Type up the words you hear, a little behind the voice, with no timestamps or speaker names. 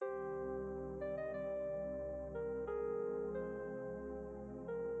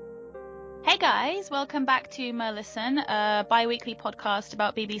Hey guys, welcome back to Merlison, a bi-weekly podcast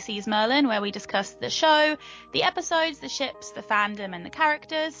about BBC's Merlin, where we discuss the show, the episodes, the ships, the fandom, and the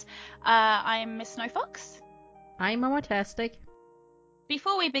characters. I'm Miss Snowfox. I'm Momotastic.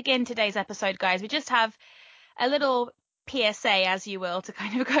 Before we begin today's episode, guys, we just have a little PSA, as you will, to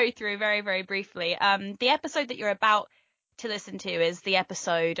kind of go through very, very briefly. The episode that you're about to listen to is the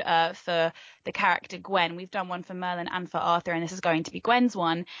episode for the character Gwen. We've done one for Merlin and for Arthur, and this is going to be Gwen's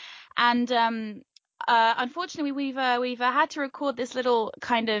one. And unfortunately, we've had to record this little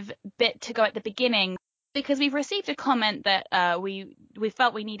kind of bit to go at the beginning because we've received a comment that we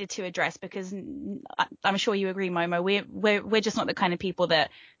felt we needed to address, because I'm sure you agree, Momo, we're just not the kind of people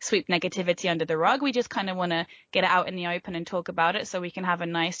that sweep negativity under the rug. We just kind of want to get it out in the open and talk about it so we can have a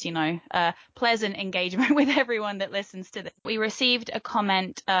nice, pleasant engagement with everyone that listens to this. We received a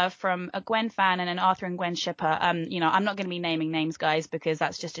comment from a Gwen fan and an Arthur and Gwen shipper. I'm not going to be naming names, guys, because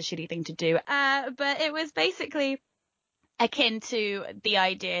that's just a shitty thing to do. But it was basically akin to the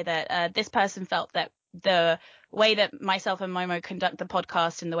idea that this person felt that the way that myself and Momo conduct the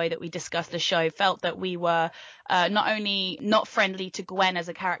podcast and the way that we discuss the show felt that we were not only not friendly to Gwen as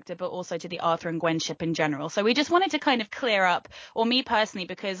a character, but also to the Arthur and Gwen ship in general. So we just wanted to kind of clear up, or me personally,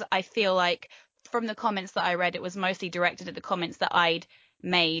 because I feel like from the comments that I read, it was mostly directed at the comments that I'd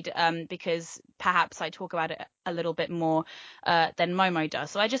made, because perhaps I talk about it a little bit more than Momo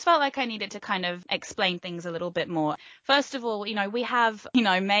does. So I just felt like I needed to kind of explain things a little bit more. First of all, we have,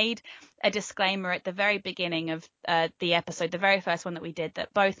 made a disclaimer at the very beginning of the episode, the very first one that we did,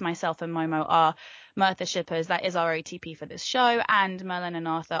 that both myself and Momo are Merthyr shippers. That is our OTP for this show, and Merlin and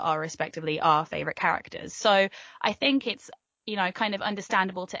Arthur are respectively our favorite characters. So I think it's, kind of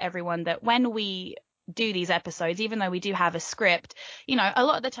understandable to everyone that when we do these episodes, even though we do have a script, a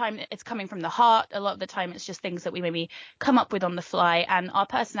lot of the time it's coming from the heart. A lot of the time it's just things that we maybe come up with on the fly, and our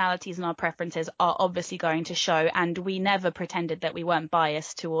personalities and our preferences are obviously going to show, and we never pretended that we weren't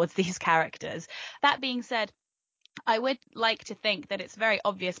biased towards these characters. That being said, I would like to think that it's very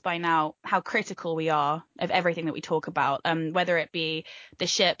obvious by now how critical we are of everything that we talk about, whether it be the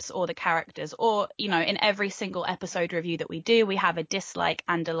ships or the characters, or, in every single episode review that we do, we have a dislike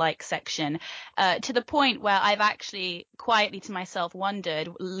and a like section, to the point where I've actually quietly to myself wondered,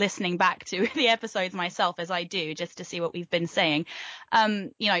 listening back to the episodes myself as I do, just to see what we've been saying,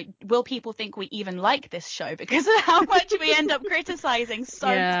 will people think we even like this show because of how much we end up criticizing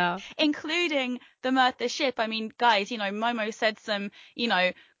including the Merthyr ship. I mean, guys, Momo said some,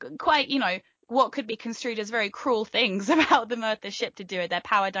 quite, what could be construed as very cruel things about the Merthyr ship to do it, their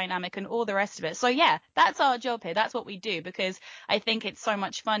power dynamic and all the rest of it. So yeah, that's our job here. That's what we do, because I think it's so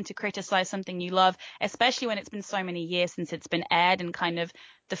much fun to criticize something you love, especially when it's been so many years since it's been aired and kind of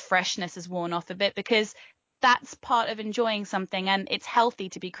the freshness has worn off a bit, because that's part of enjoying something, and it's healthy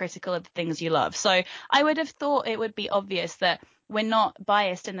to be critical of the things you love. So I would have thought it would be obvious that we're not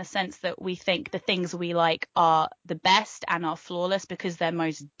biased in the sense that we think the things we like are the best and are flawless, because they're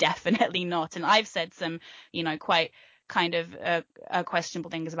most definitely not. And I've said some, quite kind of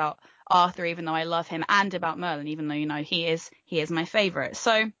questionable things about Arthur, even though I love him, and about Merlin, even though, he is my favorite.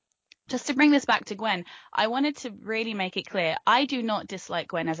 So just to bring this back to Gwen, I wanted to really make it clear, I do not dislike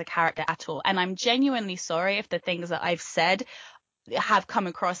Gwen as a character at all. And I'm genuinely sorry if the things that I've said have come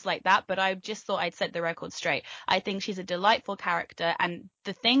across like that, but I just thought I'd set the record straight. I think she's a delightful character, and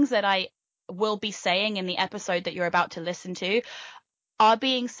the things that I will be saying in the episode that you're about to listen to are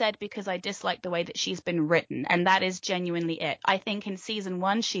being said because I dislike the way that she's been written, and that is genuinely it. I think in season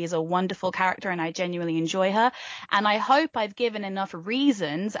 1 she is a wonderful character and I genuinely enjoy her, and I hope I've given enough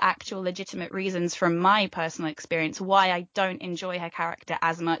reasons, actual legitimate reasons from my personal experience, why I don't enjoy her character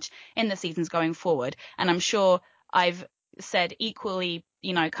as much in the seasons going forward. And I'm sure I've said equally,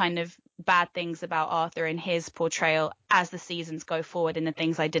 kind of bad things about Arthur and his portrayal as the seasons go forward, and the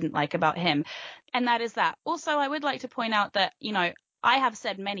things I didn't like about him. And that is that. Also, I would like to point out that, I have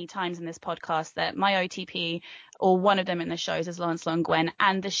said many times in this podcast that my OTP, or one of them in the shows, is Lancelot and Gwen,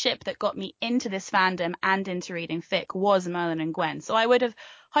 and the ship that got me into this fandom and into reading fic was Merlin and Gwen. So I would have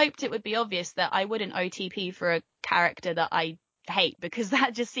hoped it would be obvious that I wouldn't OTP for a character that I hate, because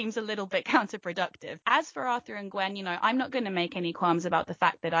that just seems a little bit counterproductive. As for Arthur and Gwen, I'm not going to make any qualms about the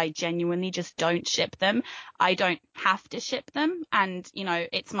fact that I genuinely just don't ship them. I don't have to ship them, and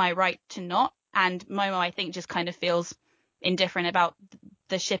it's my right to not. And Momo, I think, just kind of feels indifferent about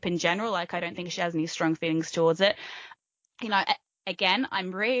the ship in general. Like, I don't think she has any strong feelings towards it. Again,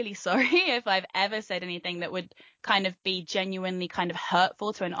 I'm really sorry if I've ever said anything that would kind of be genuinely kind of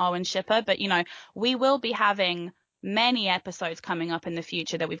hurtful to an Arwen shipper, but we will be having many episodes coming up in the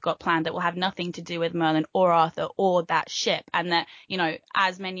future that we've got planned that will have nothing to do with Merlin or Arthur or that ship. And that, you know,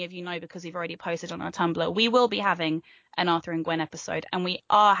 as many of you know, because we've already posted on our Tumblr, we will be having an Arthur and Gwen episode, and we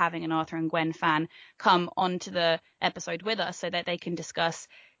are having an Arthur and Gwen fan come onto the episode with us so that they can discuss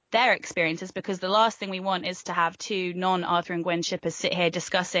their experiences, because the last thing we want is to have two non-Arthur and Gwen shippers sit here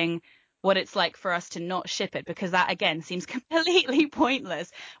discussing what it's like for us to not ship it, because that again seems completely pointless.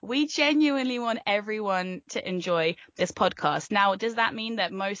 We genuinely want everyone to enjoy this podcast. Now, does that mean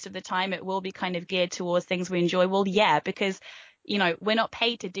that most of the time it will be kind of geared towards things we enjoy? Well, yeah, because, you know, we're not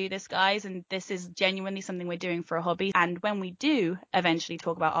paid to do this, guys, and this is genuinely something we're doing for a hobby. And when we do eventually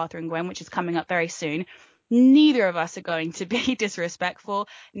talk about Arthur and Gwen, which is coming up very soon, neither of us are going to be disrespectful.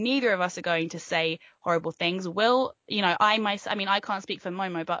 Neither of us are going to say horrible things. Will, you know, I mean, I can't speak for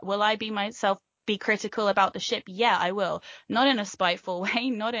Momo, but will I be myself be critical about the ship? Yeah, I will. Not in a spiteful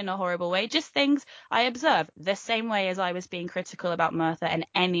way, not in a horrible way, just things I observe, the same way as I was being critical about Merthyr and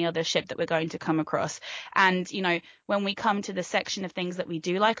any other ship that we're going to come across. And, you know, when we come to the section of things that we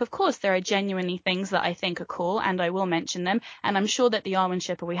do like, of course, there are genuinely things that I think are cool, and I will mention them. And I'm sure that the Arwen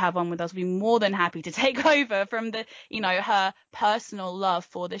shipper we have on with us will be more than happy to take over from the, you know, her personal love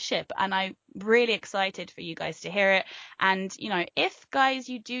for the ship. And I'm really excited for you guys to hear it. And, you know, if, guys,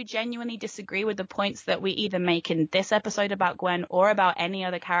 you do genuinely disagree with the points that we either make in this episode about Gwen or about any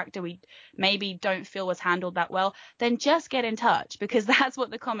other character we maybe don't feel was handled that well, then just get in touch, because that's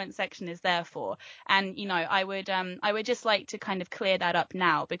what the comment section is there for. And, you know, I would just like to kind of clear that up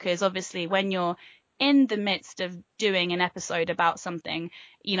now, because obviously when you're in the midst of doing an episode about something,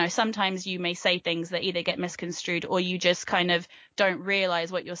 you know, sometimes you may say things that either get misconstrued or you just kind of don't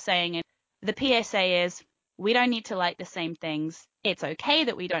realize what you're saying. And the PSA is, we don't need to like the same things. It's okay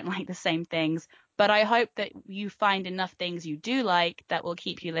that we don't like the same things, but I hope that you find enough things you do like that will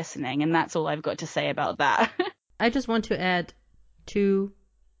keep you listening. And that's all I've got to say about that. I just want to add 2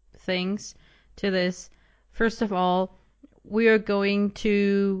 things to this. First of all, we are going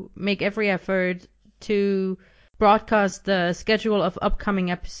to make every effort to broadcast the schedule of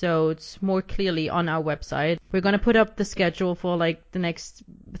upcoming episodes more clearly on our website. We're going to put up the schedule for like the next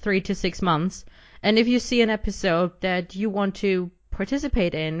 3 to 6 months. And if you see an episode that you want to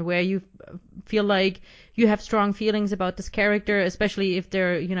participate in, where you feel like you have strong feelings about this character, especially if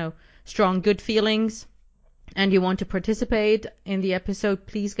they're, you know, strong good feelings, and you want to participate in the episode,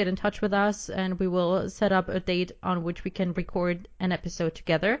 please get in touch with us and we will set up a date on which we can record an episode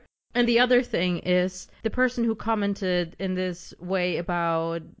together. And the other thing is, the person who commented in this way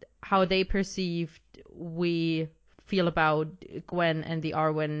about how they perceived we feel about Gwen and the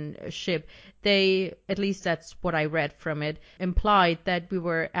Arwen ship, they, at least that's what I read from it, implied that we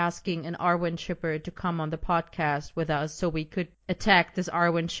were asking an Arwen shipper to come on the podcast with us so we could attack this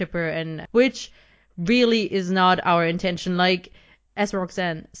Arwen shipper, and which really is not our intention. Like, as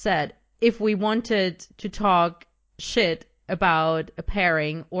Roxanne said, if we wanted to talk shit about a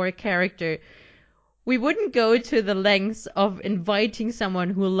pairing or a character, we wouldn't go to the lengths of inviting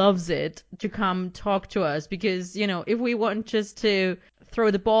someone who loves it to come talk to us, because, you know, if we want just to throw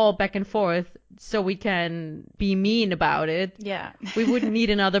the ball back and forth so we can be mean about it, Yeah. we wouldn't need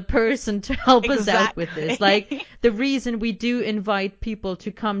another person to help us out with this. Like, the reason we do invite people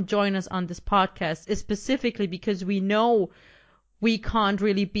to come join us on this podcast is specifically because we know we can't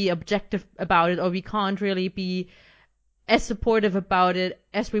really be objective about it, or we can't really be as supportive about it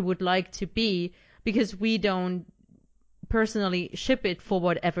as we would like to be, because we don't personally ship it for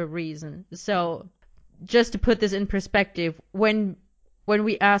whatever reason. So just to put this in perspective, when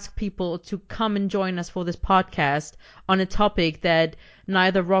we ask people to come and join us for this podcast on a topic that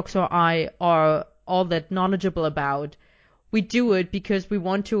neither Rox or I are all that knowledgeable about, we do it because we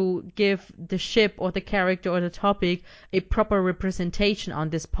want to give the ship or the character or the topic a proper representation on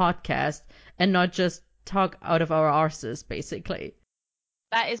this podcast, and not just talk out of our arses, basically.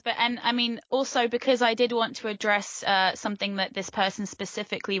 That is, but, and I mean, also because I did want to address something that this person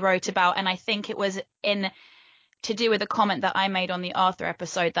specifically wrote about, and I think it was to do with a comment that I made on the Arthur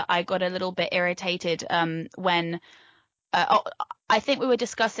episode that I got a little bit irritated when I think we were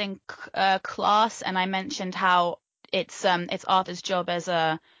discussing class, and I mentioned how it's Arthur's job as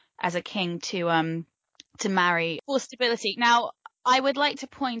a king to marry for stability. Now, I would like to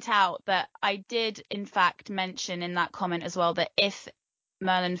point out that I did in fact mention in that comment as well that if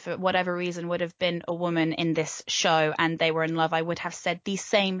Merlin, for whatever reason, would have been a woman in this show and they were in love, I would have said the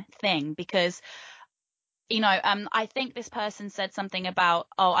same thing, because, you know, I think this person said something about,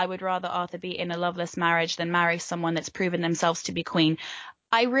 oh, I would rather Arthur be in a loveless marriage than marry someone that's proven themselves to be queen.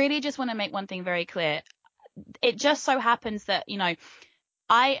 I really just want to make one thing very clear. It just so happens that, you know,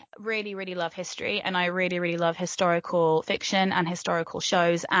 I really, really love history, and I really, really love historical fiction and historical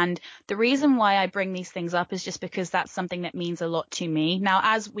shows. And the reason why I bring these things up is just because that's something that means a lot to me. Now,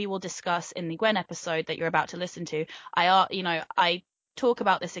 as we will discuss in the Gwen episode that you're about to listen to, I talk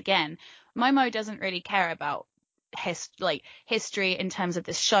about this again. Momo doesn't really care about history in terms of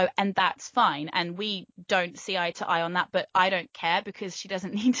this show, and that's fine, and we don't see eye to eye on that, but I don't care because she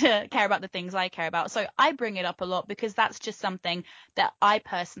doesn't need to care about the things I care about. So I bring it up a lot because that's just something that I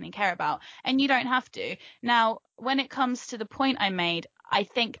personally care about, and you don't have to. Now, when it comes to the point I made, I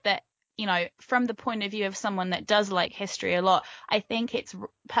think that, from the point of view of someone that does like history a lot, I think it's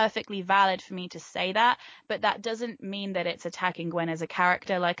perfectly valid for me to say that, but that doesn't mean that it's attacking Gwen as a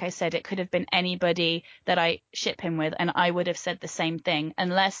character. Like I said, it could have been anybody that I ship him with, and I would have said the same thing,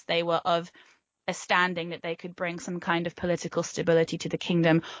 unless they were of a standing that they could bring some kind of political stability to the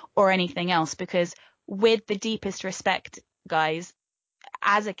kingdom or anything else. Because with the deepest respect, guys,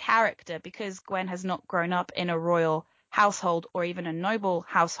 as a character, because Gwen has not grown up in a royal household or even a noble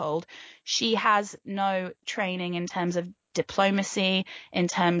household, she has no training in terms of diplomacy, in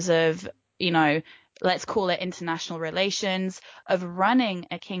terms of, let's call it international relations, of running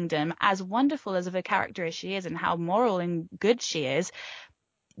a kingdom. As wonderful as of a character as she is and how moral and good she is,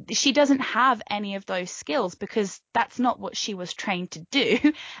 she doesn't have any of those skills because that's not what she was trained to do.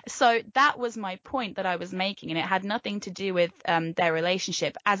 So that was my point that I was making, and it had nothing to do with their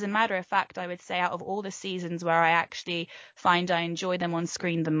relationship. As a matter of fact, I would say out of all the seasons where I actually find I enjoy them on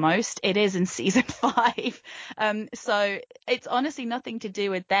screen the most, it is in season 5. So it's honestly nothing to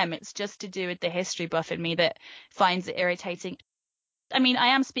do with them. It's just to do with the history buff in me that finds it irritating. I mean, I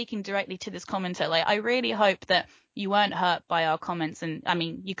am speaking directly to this commenter. Like, I really hope that you weren't hurt by our comments. And I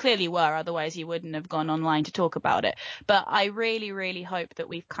mean, you clearly were, otherwise you wouldn't have gone online to talk about it. But I really, really hope that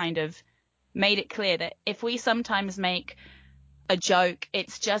we've kind of made it clear that if we sometimes make a joke,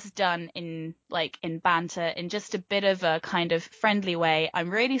 it's just done in banter, in just a bit of a kind of friendly way. I'm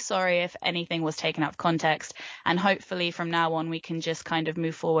really sorry if anything was taken out of context, and hopefully from now on we can just kind of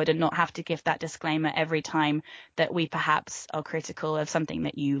move forward and not have to give that disclaimer every time that we perhaps are critical of something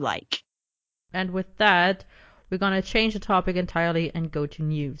that you like. And with that, we're going to change the topic entirely and go to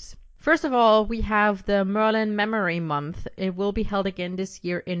news. First of all, we have the Merlin Memory Month. It will be held again this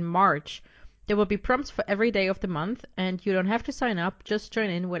year in March. There will be prompts for every day of the month, and you don't have to sign up, just join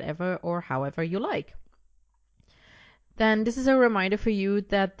in whatever or however you like. Then this is a reminder for you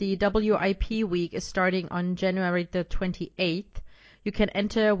that the WIP week is starting on January the 28th. You can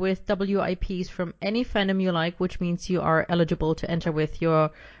enter with WIPs from any fandom you like, which means you are eligible to enter with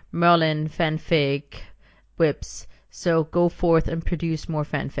your Merlin fanfic whips. So go forth and produce more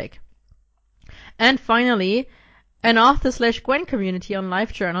fanfic. And finally, an Arthur/Gwen community on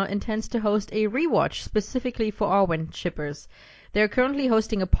LiveJournal intends to host a rewatch specifically for Arwen shippers. They're currently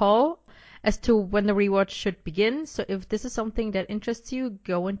hosting a poll as to when the rewatch should begin, so if this is something that interests you,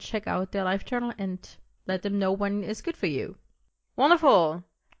 go and check out their LiveJournal and let them know when is good for you. Wonderful!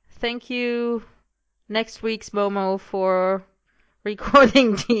 Thank you, next week's Momo, for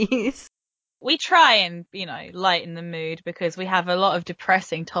recording these. We try and, lighten the mood because we have a lot of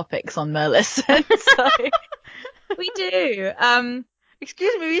depressing topics on Merlison, so we do.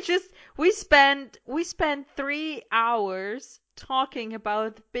 Excuse me, we spent 3 hours talking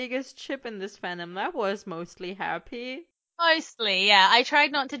about the biggest ship in this fandom. That was mostly happy. Mostly, yeah. I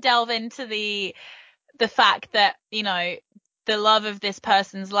tried not to delve into the fact that, the love of this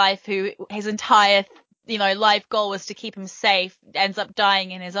person's life, who his entire, life goal was to keep him safe, ends up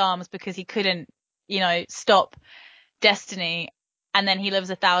dying in his arms because he couldn't, stop destiny. And then he lives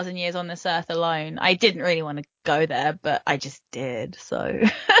 1,000 years on this earth alone. I didn't really want to go there, but I just did. So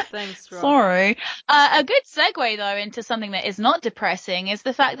thanks, Rob. Sorry. A good segue though into something that is not depressing is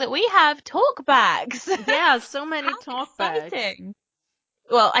the fact that we have talkbacks. Yeah, so many talkbacks. Exciting.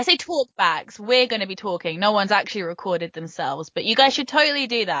 Well, I say talkbacks. We're going to be talking. No one's actually recorded themselves, but you guys should totally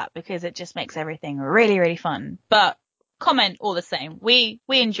do that because it just makes everything really, really fun. But comment all the same. We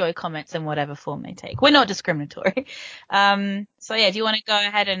enjoy comments in whatever form they take. We're not discriminatory. So yeah, do you want to go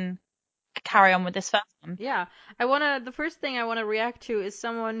ahead and carry on with this first one? Yeah, the first thing I want to react to is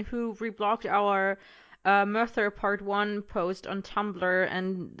someone who reblogged our Merthyr Part 1 post on Tumblr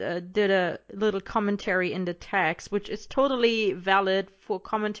and did a little commentary in the text, which is totally valid for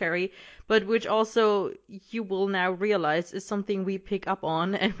commentary, but which also you will now realize is something we pick up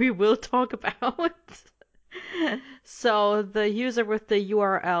on and we will talk about. So the user with the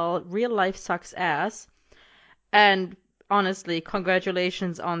URL real life sucks ass, and honestly,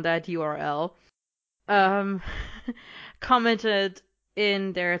 congratulations on that URL, commented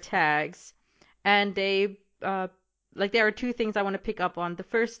in their tags, and they like there are two things I want to pick up on. The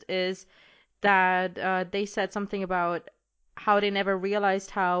first is that they said something about how they never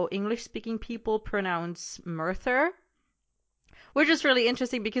realized how English-speaking people pronounce Merthyr, which is really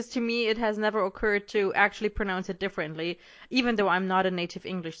interesting because to me it has never occurred to actually pronounce it differently, even though I'm not a native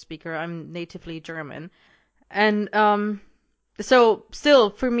English speaker, I'm natively German. And so still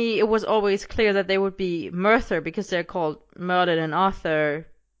for me it was always clear that they would be Merthyr because they're called Merlin and Arthur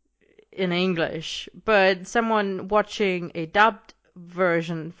in English. But someone watching a dubbed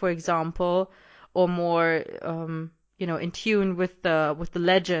version, for example, or more in tune with the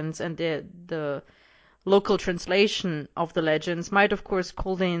legends and the local translation of the legends might of course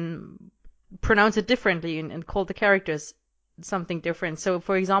pronounce it differently and call the characters something different. So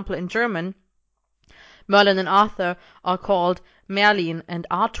for example in German, Merlin and Arthur are called Merlin and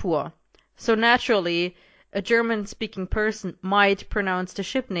Arthur. So naturally, a German-speaking person might pronounce the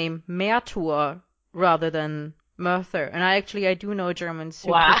ship name Mertur rather than Merthyr. And I do know Germans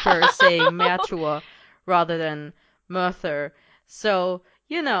who Wow. prefer saying Mertur rather than Merthyr. So,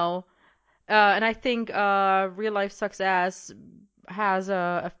 and I think Real Life Sucks Ass has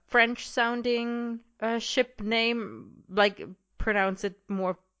a French-sounding ship name, like pronounce it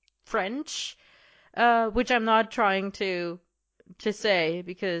more French, which I'm not trying to say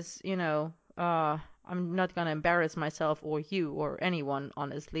because I'm not gonna embarrass myself or you or anyone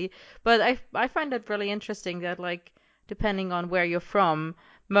honestly. But I find it really interesting that like depending on where you're from,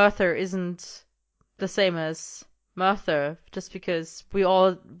 Merthyr isn't the same as Merthyr just because we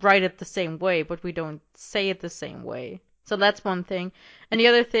all write it the same way, but we don't say it the same way. So that's one thing. And the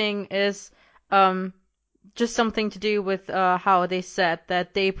other thing is just something to do with how they said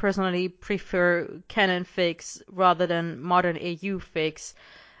that they personally prefer canon fics rather than modern AU fics,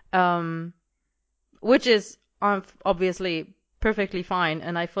 which is obviously perfectly fine,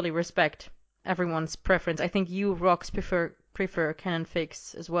 and I fully respect everyone's preference. I think you, Rox, prefer canon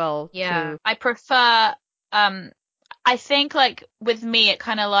fics as well. Yeah, I prefer. I think like with me, it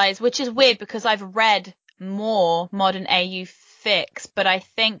kind of lies, which is weird because I've read more modern AU fics, but I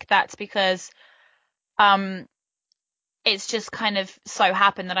think that's because it's just kind of so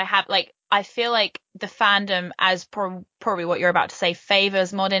happened that I feel like the fandom, as probably what you're about to say,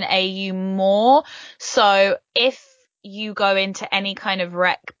 favors modern AU more. So if you go into any kind of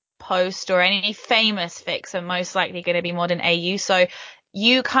rec post or any famous fics are most likely going to be modern AU. So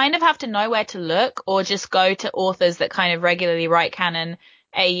you kind of have to know where to look or just go to authors that kind of regularly write canon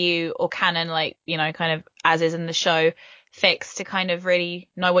AU or canon, like, kind of as is in the show fics to kind of really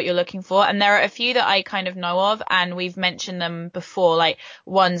know what you're looking for. And there are a few that I kind of know of, and we've mentioned them before, like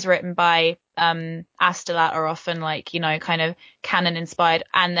ones written by Astolat are often like, kind of canon inspired.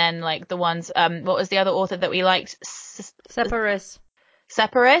 And then like the ones, what was the other author that we liked? Separus.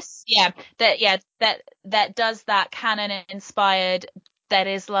 Yeah, that does that canon inspired, that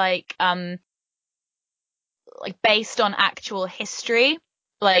is like based on actual history,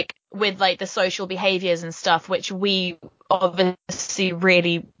 like with like the social behaviors and stuff, which we obviously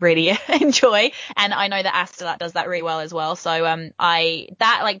really, really enjoy. And I know that Astolat does that really well as well. So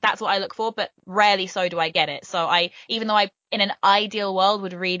that's what I look for, but rarely so do I get it. So even though I in an ideal world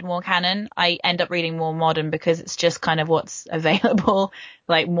would read more canon, I end up reading more modern because it's just kind of what's available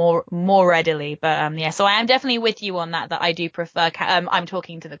like more readily. But yeah, so I am definitely with you on that I do prefer I'm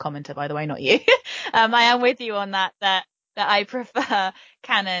talking to the commenter, by the way, not you. I am with you on that I prefer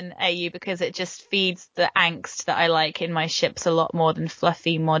canon AU because it just feeds the angst that I like in my ships a lot more than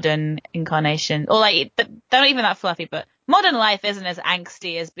fluffy modern incarnation. Or like, they're not even that fluffy, but modern life isn't as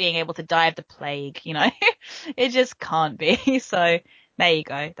angsty as being able to die of the plague, It just can't be. So there you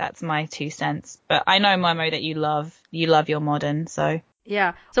go. That's my 2 cents. But I know, Momo, that you love your modern, so.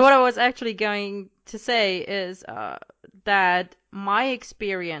 Yeah. So what I was actually going to say is that my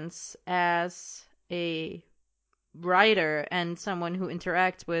experience as a writer and someone who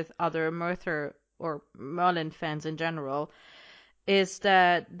interacts with other Merthyr or Merlin fans in general is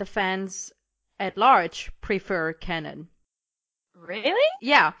that the fans at large prefer canon. Really?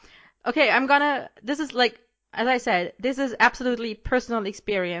 Yeah. Okay, this is like, as I said, this is absolutely personal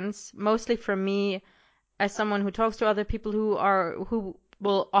experience, mostly from me as someone who talks to other people who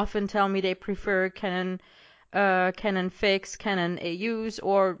will often tell me they prefer canon fics, canon AUs,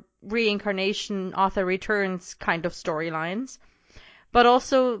 or reincarnation, author returns kind of storylines. But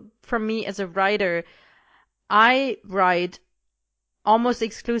also from me as a writer, I write almost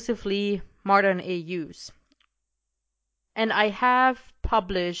exclusively modern AUs. And I have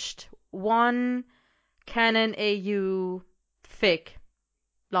published one canon AU fic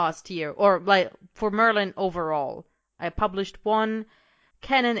last year, or like for Merlin overall. I published one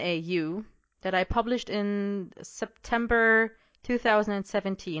canon AU, that I published in September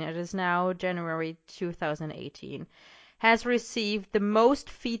 2017, it is now January 2018, has received the most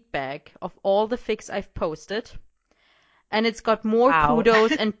feedback of all the fics I've posted. And it's got more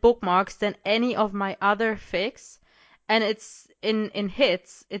kudos and bookmarks than any of my other fics. And it's in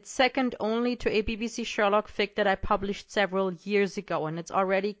hits, it's second only to a BBC Sherlock fic that I published several years ago, and it's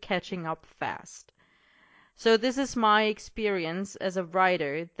already catching up fast. So this is my experience as a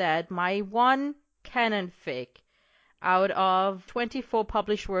writer, that my one canon fic out of 24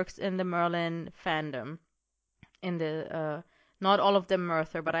 published works in the Merlin fandom, in the not all of them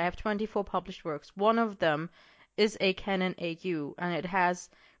Merthyr, but I have 24 published works. One of them is a canon AU, and it has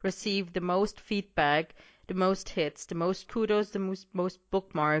received the most feedback, the most hits, the most kudos, the most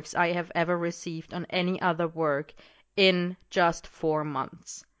bookmarks I have ever received on any other work in just 4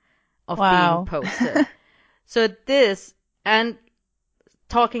 months of being posted. So this, and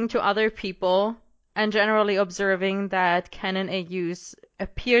talking to other people, and generally observing that canon AUs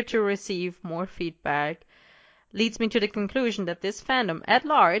appear to receive more feedback, leads me to the conclusion that this fandom at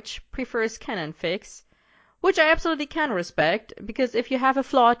large prefers canon fics, which I absolutely can respect, because if you have a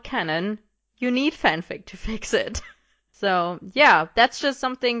flawed canon, you need fanfic to fix it. So, yeah, that's just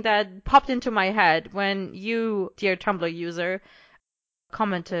something that popped into my head when you, dear Tumblr user,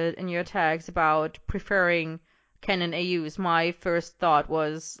 commented in your tags about preferring canon AUs. My first thought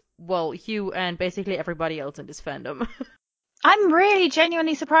was, well, you and basically everybody else in this fandom. I'm really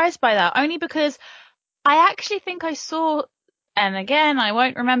genuinely surprised by that, only because I actually think I saw, and again, I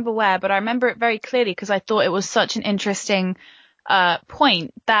won't remember where, but I remember it very clearly because I thought it was such an interesting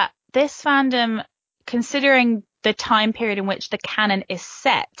point that this fandom, considering the time period in which the canon is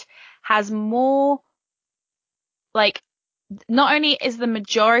set, has more, like, not only is the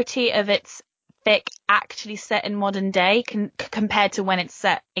majority of its fic actually set in modern day compared to when it's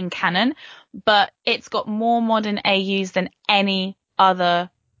set in canon, but it's got more modern AUs than any other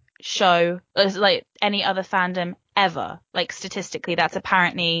show, like any other fandom ever. Like, statistically, that's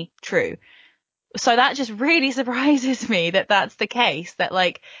apparently true. So that just really surprises me that that's the case, that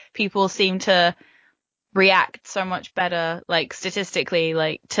like people seem to react so much better, like statistically,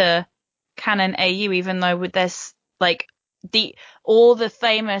 like to canon AU, even though with this, like, all the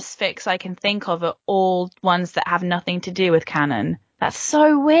famous fics I can think of are all ones that have nothing to do with canon. That's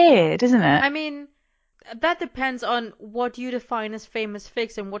so weird, isn't it? I mean, that depends on what you define as famous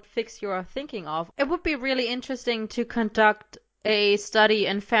fics and what fics you are thinking of. It would be really interesting to conduct a study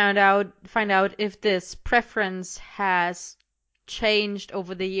and find out if this preference has changed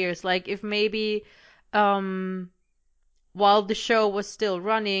over the years. Like if maybe while the show was still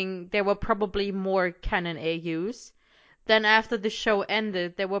running, there were probably more canon AUs. Then after the show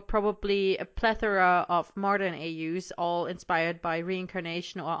ended, there were probably a plethora of modern AUs, all inspired by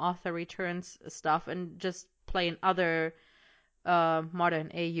reincarnation or author returns stuff, and just plain other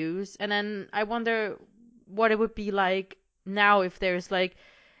modern AUs. And then I wonder what it would be like now if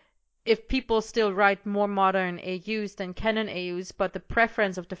if people still write more modern AUs than canon AUs, but the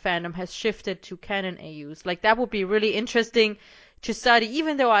preference of the fandom has shifted to canon AUs. Like, that would be really interesting to study,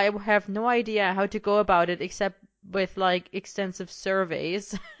 even though I have no idea how to go about it except with like extensive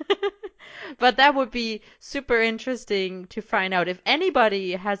surveys. But that would be super interesting to find out. If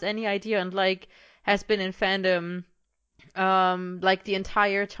anybody has any idea and like has been in fandom like the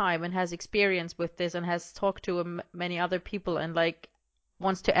entire time and has experience with this and has talked to many other people and like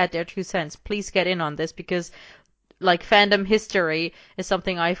wants to add their 2 cents, please get in on this, because like fandom history is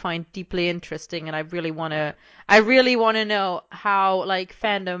something I find deeply interesting, and I really want to know how like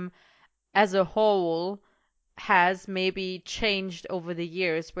fandom as a whole has maybe changed over the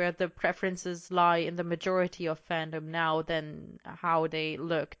years, where the preferences lie in the majority of fandom now than how they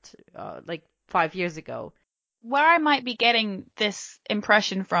looked like 5 years ago. Where I might be getting this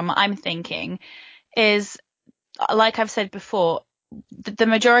impression from, I'm thinking, is, like I've said before, the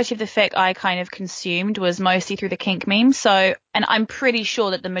majority of the fic I kind of consumed was mostly through the kink memes. So, and I'm pretty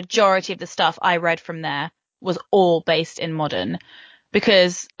sure that the majority of the stuff I read from there was all based in modern.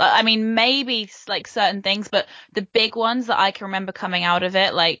 Because, I mean, maybe like certain things, but the big ones that I can remember coming out of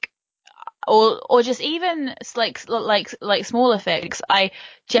it, like, or just even like smaller fics, I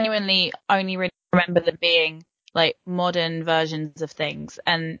genuinely only really remember them being like modern versions of things.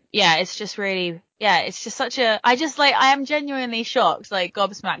 And yeah, it's just really, yeah, it's just such a, I am genuinely shocked, like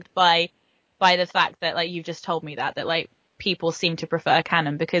gobsmacked by the fact that like you've just told me that like people seem to prefer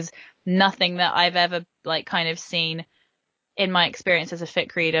canon, because nothing that I've ever like kind of seen in my experience as a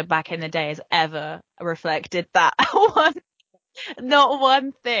fic reader back in the day has ever reflected that not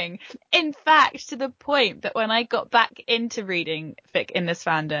one thing. In fact, to the point that when I got back into reading fic in this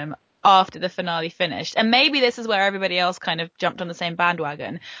fandom, after the finale finished. And maybe this is where everybody else kind of jumped on the same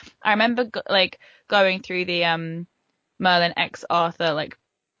bandwagon. I remember going through the Merlin X Arthur like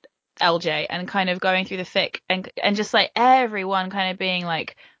LJ and kind of going through the fic and just like everyone kind of being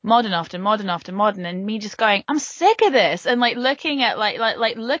like modern after modern after modern, and me just going, I'm sick of this, and like looking at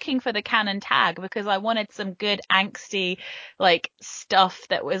like looking for the canon tag because I wanted some good angsty like stuff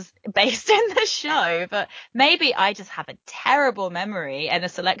that was based in the show. But maybe I just have a terrible memory and a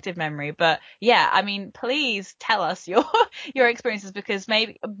selective memory. But yeah, I mean, please tell us your experiences, because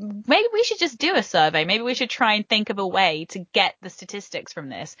maybe we should just do a survey. Maybe we should try and think of a way to get the statistics from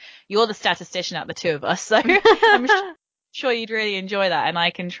this. You're the statistician out of the two of us, so I'm sure you'd really enjoy that, and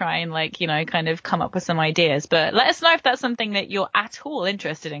I can try and like, you know, kind of come up with some ideas. But let us know if that's something that you're at all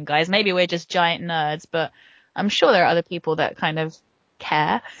interested in, guys. Maybe we're just giant nerds, but I'm sure there are other people that kind of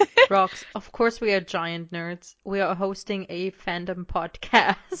care. Rocks, of course we are giant nerds. We are hosting a fandom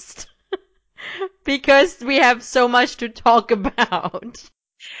podcast because we have so much to talk about.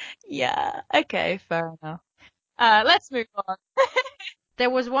 Yeah, okay, fair enough. Let's move on. There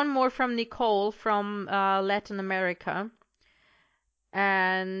was one more from Nicole from Latin America.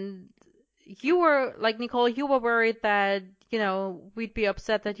 And you were, like, Nicole, you were worried that, you know, we'd be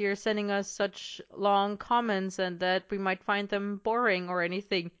upset that you're sending us such long comments and that we might find them boring or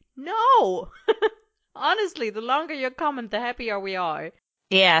anything. No! Honestly, the longer your comment, the happier we are.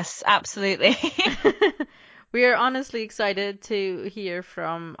 Yes, absolutely. We are honestly excited to hear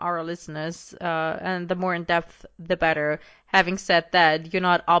from our listeners, and the more in depth, the better. Having said that, you're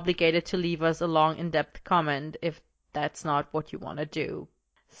not obligated to leave us a long, in-depth comment if that's not what you want to do.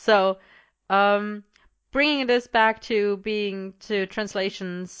 So, bringing this back to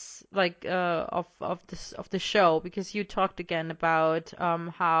translations like of the show, because you talked again about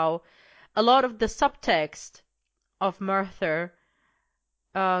how a lot of the subtext of Merthyr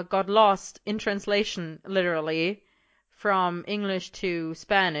got lost in translation, literally, from English to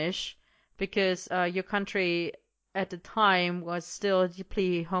Spanish, because your country at the time was still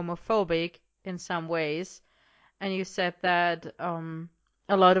deeply homophobic in some ways, and you said that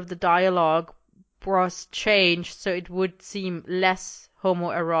a lot of the dialogue was changed so it would seem less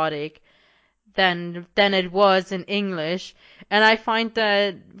homoerotic than it was in English. And I find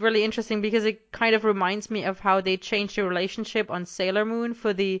that really interesting because it kind of reminds me of how they changed the relationship on Sailor Moon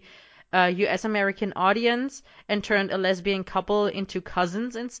for the US American audience and turned a lesbian couple into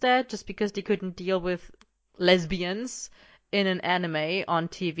cousins instead, just because they couldn't deal with lesbians in an anime on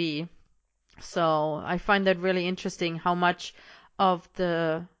TV. So I find that really interesting how much of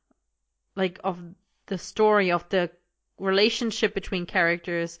the story of the relationship between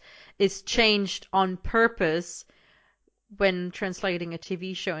characters is changed on purpose when translating a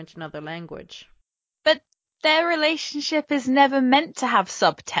TV show into another language. But their relationship is never meant to have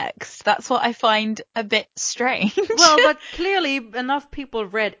subtext. That's what I find a bit strange. Well, but clearly enough people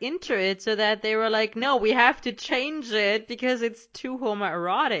read into it so that they were like, no, we have to change it because it's too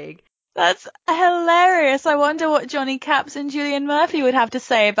homoerotic. That's hilarious. I wonder what Johnny Caps and Julian Murphy would have to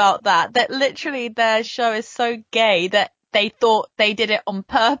say about that. That literally their show is so gay that they thought they did it on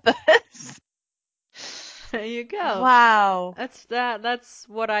purpose. There you go. Wow. That's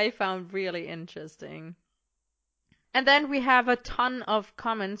what I found really interesting. And then we have a ton of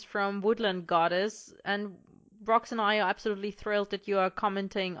comments from Woodland Goddess, and Rox and I are absolutely thrilled that you are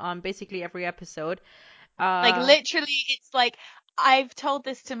commenting on basically every episode. Like literally, it's like I've told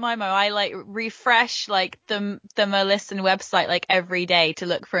this to Momo. I like refresh like the Merliston website like every day to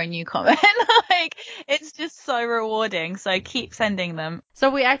look for a new comment. Like it's just so rewarding. So keep sending them. So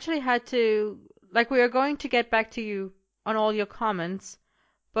we actually had to, like, we are going to get back to you on all your comments,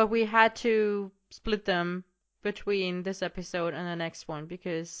 but we had to split them between this episode and the next one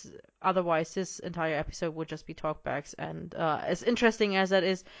because otherwise this entire episode would just be talkbacks. And as interesting as that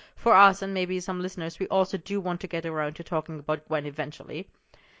is for us and maybe some listeners, we also do want to get around to talking about Gwen eventually.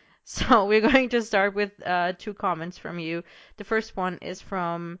 So we're going to start with two comments from you. The first one is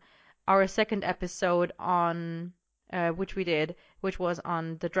from our second episode on which we did, which was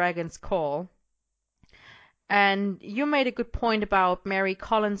on the Dragon's Call. And you made a good point about Mary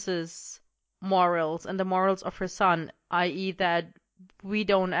Collins's morals and the morals of her son, i.e. that we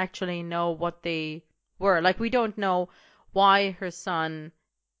don't actually know what they were. Like, we don't know why her son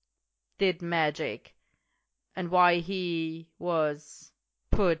did magic and why he was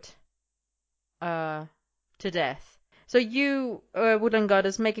put to death. So you, Woodland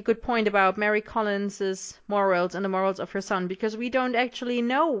Goddess, make a good point about Mary Collins's morals and the morals of her son, because we don't actually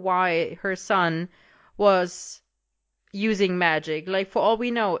know why her son was using magic. Like, for all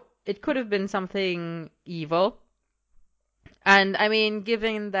we know, it could have been something evil. And I mean,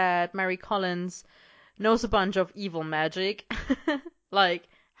 given that Mary Collins knows a bunch of evil magic, like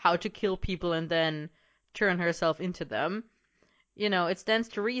how to kill people and then turn herself into them, it stands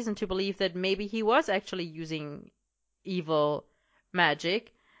to reason to believe that maybe he was actually using evil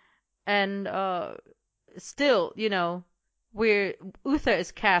magic. And still, where Uther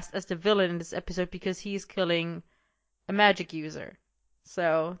is cast as the villain in this episode because he's killing a magic user.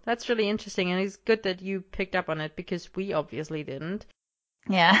 So that's really interesting, and it's good that you picked up on it because we obviously didn't.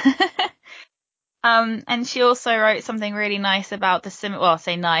 Yeah. And she also wrote something really nice about the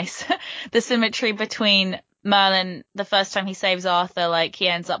symmetry between Merlin. The first time he saves Arthur, like he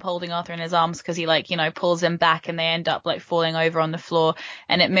ends up holding Arthur in his arms because he pulls him back and they end up like falling over on the floor,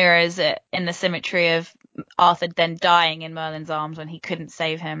 and it mirrors it in the symmetry of Arthur then dying in Merlin's arms when he couldn't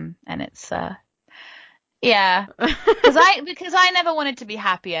save him. And it's yeah, because I never wanted to be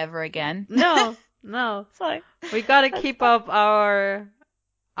happy ever again. No. So We gotta keep up our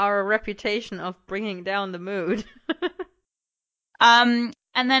reputation of bringing down the mood. And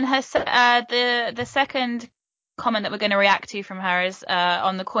then the second comment that we're going to react to from her is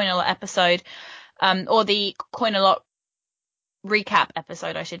on the Coin-a-Lot episode, or the Coin-a-Lot recap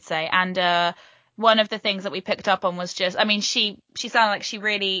episode, I should say. And one of the things that we picked up on was just, I mean, she sounded like she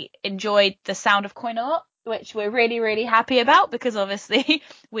really enjoyed the sound of Coin-a-Lot, which we're really, really happy about because obviously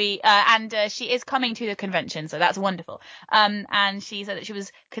she is coming to the convention, so that's wonderful. And she said that she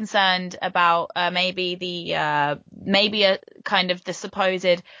was concerned about maybe a kind of the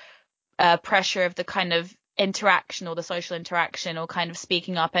supposed pressure of the kind of interaction or the social interaction or kind of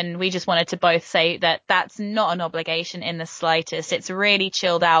speaking up, and we just wanted to both say that that's not an obligation in the slightest. It's really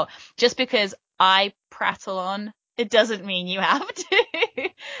chilled out. Just because I prattle on, it doesn't mean you have to,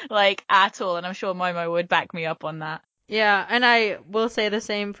 like, at all. And I'm sure Momo would back me up on that. Yeah, and I will say the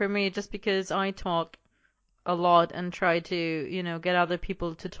same for me, just because I talk a lot and try to, get other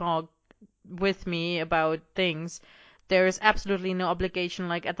people to talk with me about things. There is absolutely no obligation.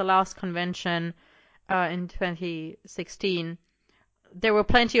 Like at the last convention in 2016, there were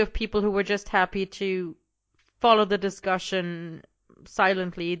plenty of people who were just happy to follow the discussion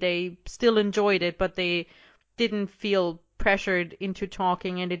silently. They still enjoyed it, but they didn't feel pressured into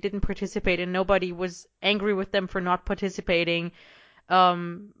talking, and they didn't participate, and nobody was angry with them for not participating.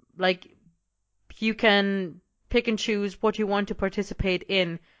 Like, you can pick and choose what you want to participate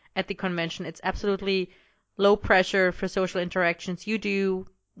in at the convention. It's absolutely low pressure for social interactions. You do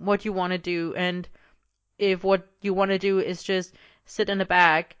what you want to do, and if what you want to do is just sit in the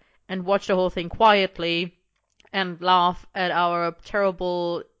back and watch the whole thing quietly and laugh at our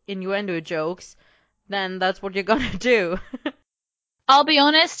terrible innuendo jokes, then that's what you're gonna do. I'll be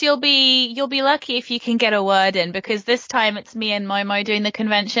honest, you'll be lucky if you can get a word in, because this time it's me and Momo doing the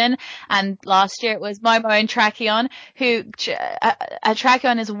convention, and last year it was Momo and Tracheon, who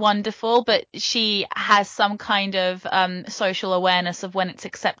Tracheon is wonderful, but she has some kind of social awareness of when it's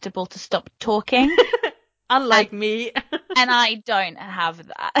acceptable to stop talking. Unlike me. And I don't have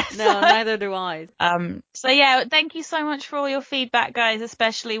that. No, neither do I. So yeah, thank you so much for all your feedback, guys,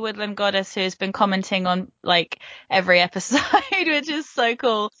 especially Woodland Goddess, who's been commenting on like every episode, which is so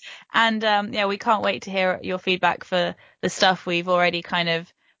cool. And yeah, we can't wait to hear your feedback for the stuff we've already kind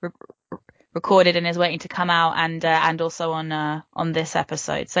of recorded and is waiting to come out, and also on this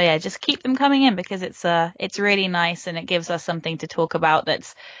episode. So yeah, just keep them coming in, because it's really nice, and it gives us something to talk about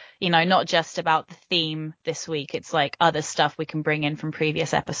that's, not just about the theme this week. It's like other stuff we can bring in from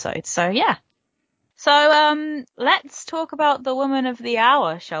previous episodes. So yeah. So let's talk about the woman of the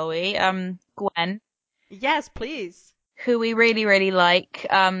hour, shall we? Gwen. Yes, please. Who we really, really like.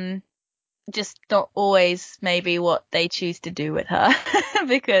 Just not always maybe what they choose to do with her,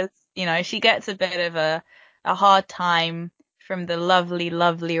 because she gets a bit of a hard time from the lovely,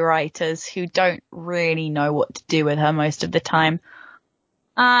 lovely writers who don't really know what to do with her most of the time.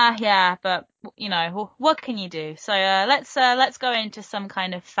 Yeah, but what can you do? So let's go into some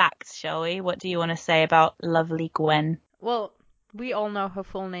kind of facts, shall we? What do you want to say about lovely Gwen? Well, we all know her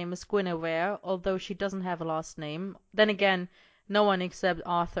full name is Guinevere, although she doesn't have a last name. Then again, no one except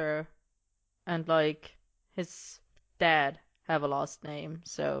Arthur and like his dad have a last name,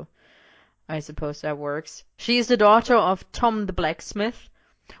 so I suppose that works. She is the daughter of Tom the Blacksmith,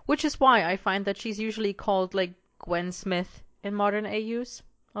 which is why I find that she's usually called like Gwen Smith in modern AUs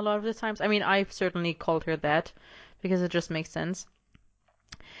a lot of the times. I mean, I've certainly called her that because it just makes sense.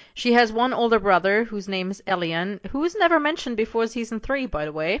 She has one older brother whose name is Elian, who is never mentioned before season 3, by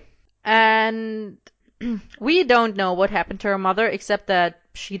the way. And we don't know what happened to her mother, except that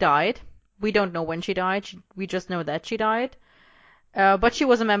she died. We don't know when she died. We just know that she died. But she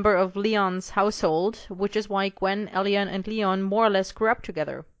was a member of Leon's household, which is why Gwen, Elliot, and Leon more or less grew up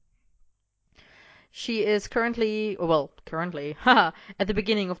together. She is currently, haha, at the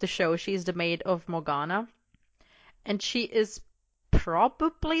beginning of the show, she is the maid of Morgana, and she is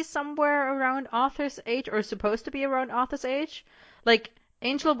probably somewhere around Arthur's age, or supposed to be around Arthur's age. Like,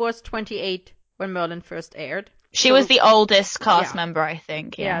 Angel was 28 when Merlin first aired. She was the oldest cast Yeah. member, I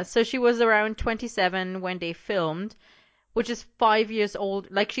think. Yeah, so she was around 27 when they filmed, which is 5 years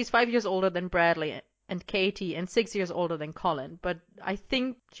old. Like, she's 5 years older than Bradley and Katie, and 6 years older than Colin. But I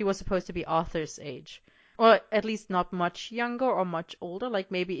think she was supposed to be Arthur's age. Or at least not much younger or much older,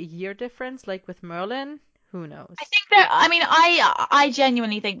 like maybe a year difference, like with Merlin. Who knows? I think they're, I mean, I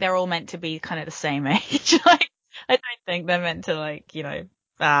genuinely think they're all meant to be kind of the same age. Like, I don't think they're meant to, like, you know,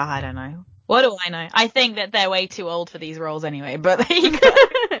 I don't know. What do I know? I think that they're way too old for these roles anyway, but there you go.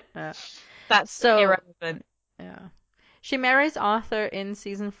 Yeah. That's So, irrelevant. Yeah. She marries Arthur in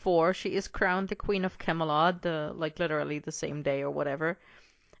season 4. She is crowned the Queen of Camelot, literally the same day or whatever.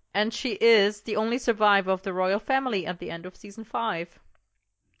 And she is the only survivor of the royal family at the end of season 5.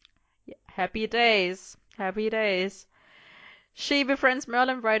 Yeah, happy days. Happy days. She befriends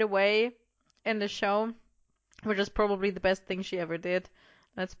Merlin right away in the show, which is probably the best thing she ever did.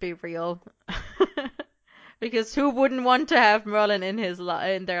 Let's be real. Because who wouldn't want to have Merlin in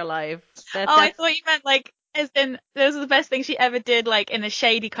their life? I thought you meant, like, as in, those are the best things she ever did, like, in a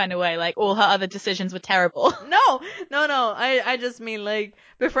shady kind of way, like, all her other decisions were terrible. No. I just mean, like,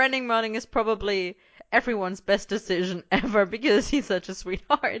 befriending Merlin is probably everyone's best decision ever because he's such a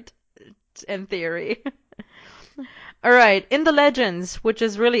sweetheart, in theory. Alright, in the legends, which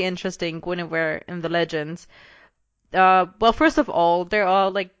is really interesting, Guinevere in the legends. Well, first of all, there are,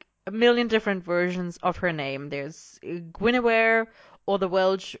 like, a million different versions of her name. There's Guinevere, or the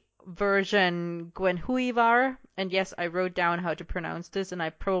Welsh version Gwenhwyvar, and yes, I wrote down how to pronounce this, and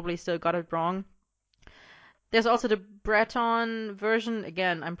I probably still got it wrong. There's also the Breton version,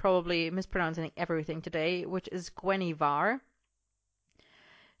 again, I'm probably mispronouncing everything today, which is Guinevere.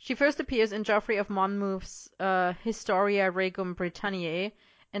 She first appears in Geoffrey of Monmouth's Historia Regum Britanniae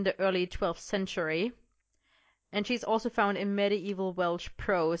in the early 12th century, and she's also found in medieval Welsh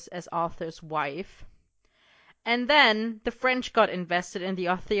prose as Arthur's wife. And then the French got invested in the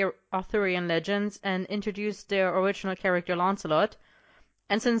Arthurian legends and introduced their original character Lancelot.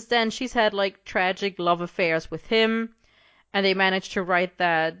 And since then, she's had, like, tragic love affairs with him, and they managed to write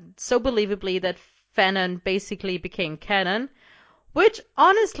that so believably that Fanon basically became canon, which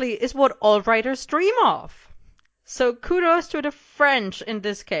honestly is what all writers dream of. So kudos to the French in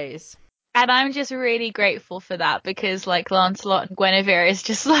this case. And I'm just really grateful for that because, like, Lancelot and Guinevere is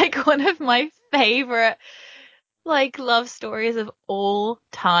just, like, one of my favorite, like, love stories of all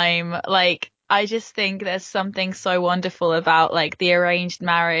time. Like, I just think there's something so wonderful about, like, the arranged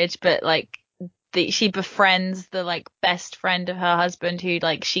marriage, but, like, she befriends the, like, best friend of her husband who,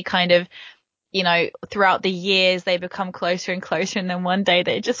 like, she kind of, you know, throughout the years they become closer and closer, and then one day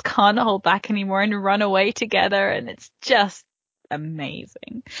they just can't hold back anymore and run away together, and it's just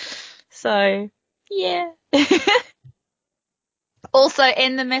amazing. So, yeah. Also,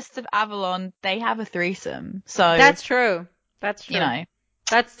 in the Mists of Avalon, they have a threesome. So That's true. That's true. You know.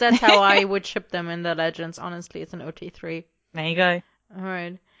 That's how I would ship them in the legends. Honestly, it's an OT3. There you go. All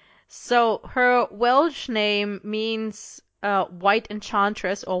right. So her Welsh name means white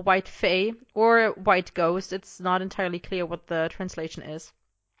enchantress or white fae or white ghost. It's not entirely clear what the translation is.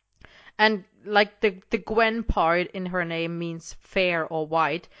 And like the Gwen part in her name means fair or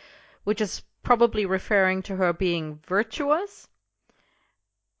white, which is probably referring to her being virtuous.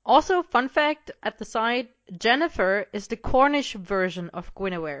 Also, fun fact at the side, Jennifer is the Cornish version of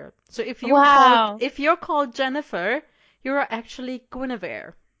Guinevere. So if you're called Jennifer, you're actually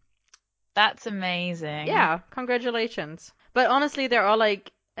Guinevere. That's amazing. Yeah, congratulations. But honestly, there are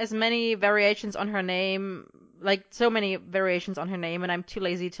like as many variations on her name, like so many variations on her name, and I'm too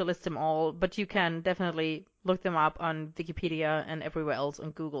lazy to list them all, but you can definitely look them up on Wikipedia and everywhere else on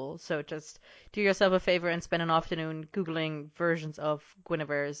Google. So just do yourself a favor and spend an afternoon Googling versions of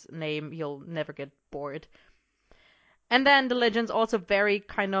Guinevere's name. You'll never get bored. And then the legends also vary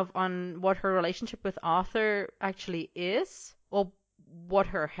kind of on what her relationship with Arthur actually is, or what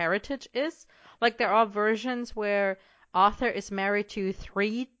her heritage is. Like there are versions where Arthur is married to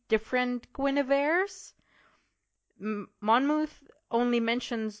 3 different Guineveres. Monmouth only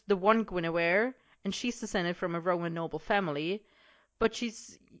mentions the one Guinevere, and she's descended from a Roman noble family. But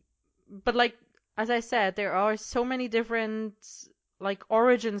like, as I said, there are so many different, like,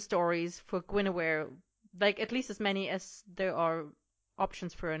 origin stories for Guinevere, like, at least as many as there are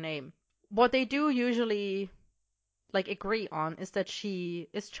options for a name. What they do usually like agree on is that she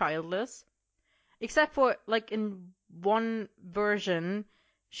is childless. Except for like in one version,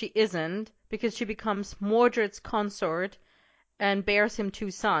 she isn't because she becomes Mordred's consort and bears him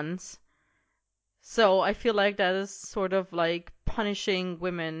 2 sons. So I feel like that is sort of like punishing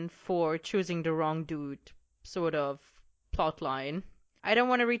women for choosing the wrong dude sort of plot line. I don't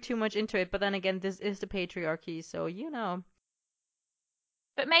want to read too much into it, but then again, this is the patriarchy, so you know.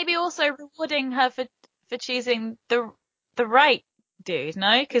 But maybe also rewarding her for choosing the right dude,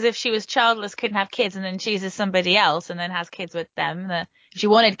 no? Because if she was childless, couldn't have kids, and then chooses somebody else and then has kids with them, if she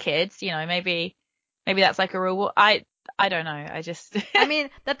wanted kids, maybe that's like a reward. I don't know. I just I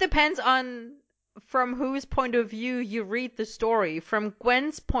mean, that depends on from whose point of view you read the story. From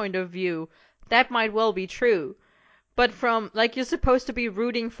Gwen's point of view, that might well be true. But from, like, you're supposed to be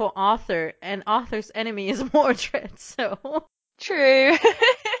rooting for Arthur, and Arthur's enemy is Mordred, so. True.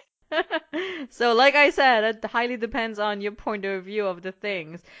 So, like I said, it highly depends on your point of view of the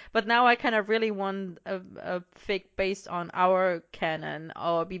things. But now I kind of really want a fic based on our canon,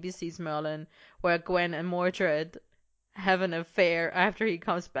 our BBC's Merlin, where Gwen and Mordred have an affair after he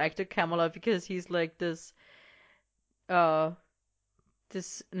comes back to Camelot because he's like uh,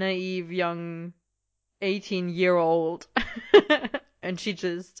 this naive young 18-year-old, and she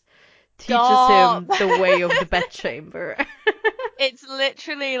just teaches Stop. him the way of the bedchamber. It's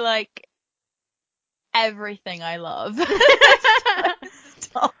literally like everything I love.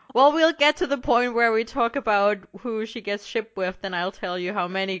 Stop. Well, we'll get to the point where we talk about who she gets shipped with, then I'll tell you how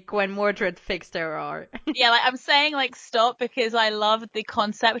many Gwen Mordred fics there are. Yeah, like I'm saying like stop because I love the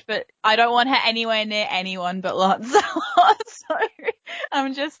concept, but I don't want her anywhere near anyone but Lancelot. So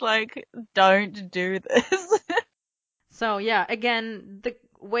I'm just like, don't do this. So yeah, again, the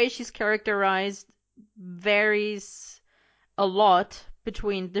way she's characterized varies a lot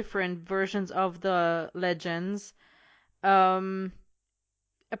between different versions of the legends. Um,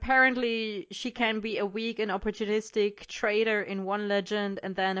 Apparently she can be a weak and opportunistic traitor in one legend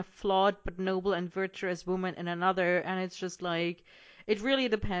and then a flawed but noble and virtuous woman in another, and it's just like it really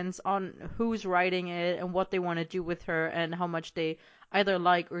depends on who's writing it and what they want to do with her and how much they either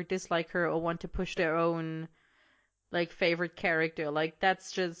like or dislike her or want to push their own like favorite character. Like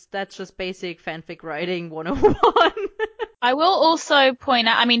that's just basic fanfic writing 101. I will also point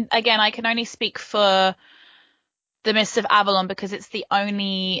out, I mean, again, I can only speak for The Mists of Avalon because it's the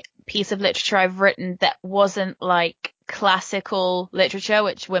only piece of literature I've written that wasn't like classical literature,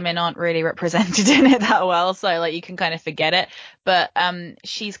 which women aren't really represented in it that well, so like you can kind of forget it. But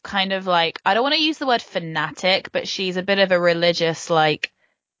she's kind of like, I don't want to use the word fanatic, but she's a bit of a religious like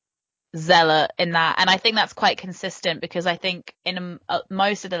zealot in that, and I think that's quite consistent because I think in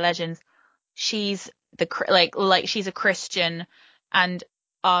most of the legends she's she's a Christian, and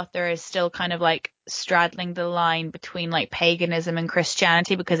Arthur is still kind of like straddling the line between like paganism and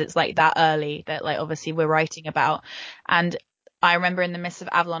Christianity because it's like that early that like obviously we're writing about. And I remember in The Mists of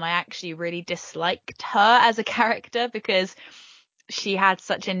Avalon I actually really disliked her as a character because she had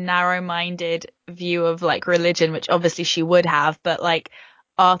such a narrow-minded view of like religion, which obviously she would have, but like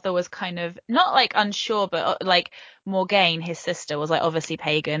Arthur was kind of not like unsure, but like Morgane, his sister, was like obviously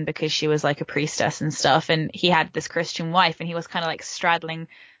pagan because she was like a priestess and stuff, and he had this Christian wife, and he was kind of like straddling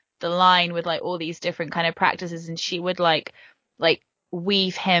the line with like all these different kind of practices, and she would like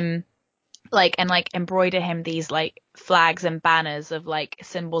weave him like and like embroider him these like flags and banners of like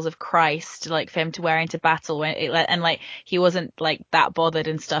symbols of Christ like for him to wear into battle when and like he wasn't like that bothered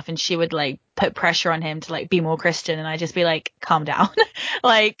and stuff, and she would like put pressure on him to like be more Christian, and I'd just be like, calm down.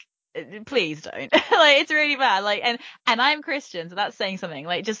 Like please don't. Like it's really bad, like and I'm Christian, so that's saying something,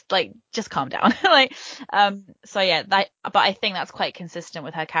 like just calm down. Like so yeah, that, but I think that's quite consistent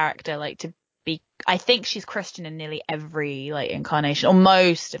with her character, like to be, I think she's Christian in nearly every like incarnation or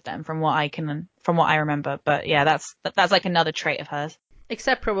most of them from what I remember, but yeah, that's like another trait of hers.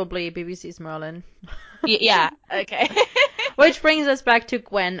 Except probably BBC's Merlin. Yeah, okay. Which brings us back to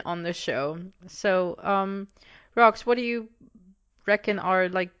Gwen on the show. So, Rox, what do you reckon are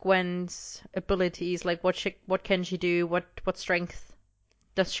like Gwen's abilities? Like what can she do? What strength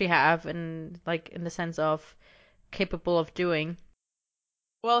does she have and like in the sense of capable of doing?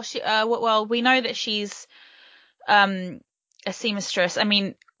 Well, we know that she's a seamstress. I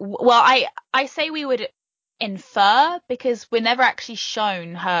mean, well, I say we would infer because we're never actually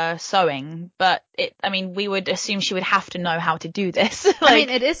shown her sewing, but I mean, we would assume she would have to know how to do this. Like, I mean,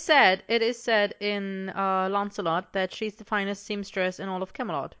 it is said in Lancelot that she's the finest seamstress in all of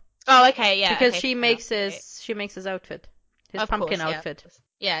Camelot. Oh, okay, yeah. Because okay, she makes his outfit, his of pumpkin course, outfit.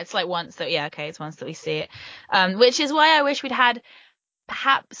 Yeah, it's like it's once that we see it. Which is why I wish we'd had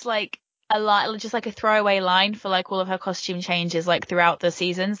perhaps like a lot, just like a throwaway line for like all of her costume changes like throughout the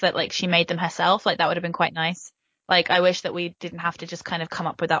seasons, that like she made them herself. Like that would have been quite nice. Like I wish that we didn't have to just kind of come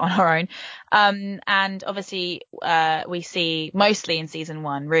up with that on our own. And obviously we see mostly in season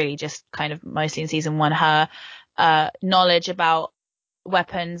one, really just kind of mostly in season one, her knowledge about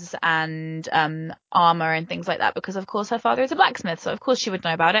weapons and armor and things like that, because of course her father is a blacksmith, so of course she would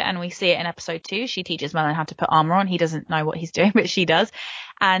know about it. And we see it in episode 2. She teaches Merlin how to put armor on. He doesn't know what he's doing, but she does.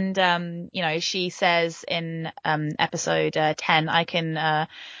 And she says in episode 10, I can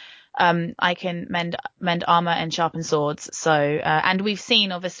mend armor and sharpen swords. So and we've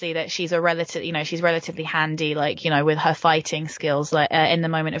seen obviously that she's she's relatively handy, like with her fighting skills, like in the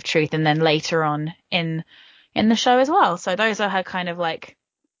moment of truth, and then later on in the show as well. So those are her kind of like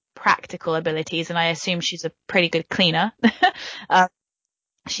practical abilities, and I assume she's a pretty good cleaner.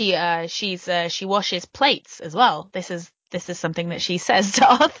 She washes plates as well. This is something that she says to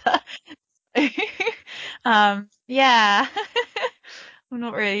Arthur. Yeah. I'm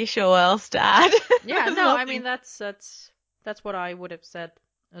not really sure what else to add. Yeah, no, I mean that's what I would have said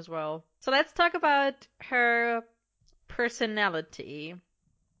as well. So let's talk about her personality.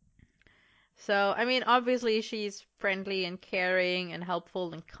 So, I mean, obviously she's friendly and caring and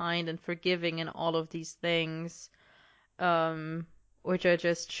helpful and kind and forgiving and all of these things, which are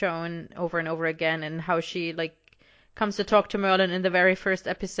just shown over and over again, and how she like comes to talk to Merlin in the very first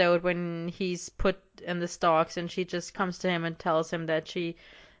episode when he's put in the stocks, and she just comes to him and tells him that she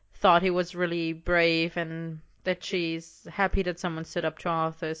thought he was really brave and that she's happy that someone stood up to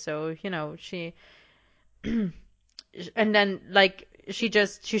Arthur. So, she and then like she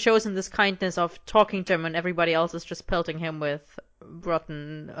shows him this kindness of talking to him when everybody else is just pelting him with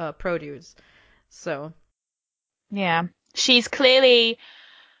rotten produce. So yeah, she's clearly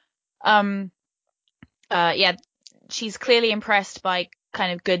she's clearly impressed by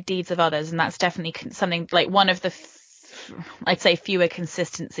kind of good deeds of others, and that's definitely something like one of the I'd say fewer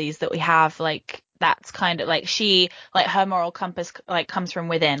consistencies that we have. Like that's kind of like her moral compass like comes from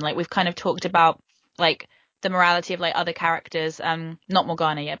within. Like we've kind of talked about like the morality of like other characters, not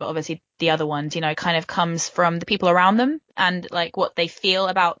Morgana yet, but obviously the other ones, kind of comes from the people around them and like what they feel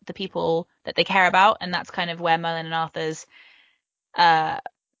about the people that they care about. And that's kind of where Merlin and Arthur's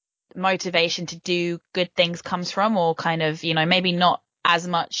motivation to do good things comes from, or kind of, maybe not as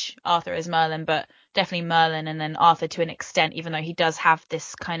much Arthur as Merlin, but definitely Merlin, and then Arthur to an extent, even though he does have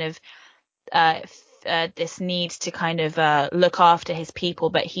this kind of this need to kind of look after his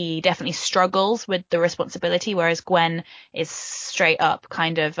people, but he definitely struggles with the responsibility, whereas Gwen is straight up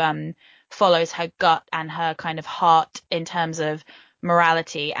kind of follows her gut and her kind of heart in terms of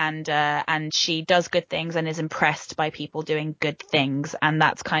morality, and she does good things and is impressed by people doing good things, and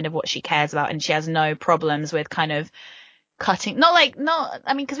that's kind of what she cares about, and she has no problems with kind of cutting, I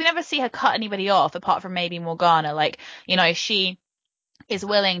mean, because we never see her cut anybody off apart from maybe Morgana. Like, she is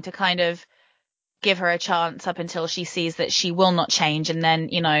willing to kind of give her a chance up until she sees that she will not change, and then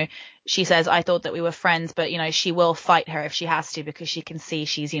she says, I thought that we were friends, but she will fight her if she has to, because she can see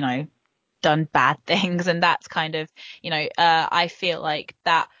she's done bad things, and that's kind of I feel like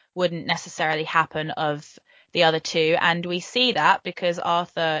that wouldn't necessarily happen of the other two, and we see that because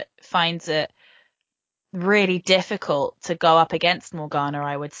Arthur finds it really difficult to go up against Morgana.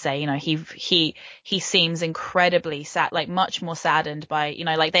 I would say, he seems incredibly sad, like much more saddened by,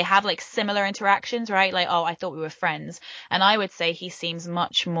 like they have like similar interactions, right? Like, oh, I thought we were friends. And I would say he seems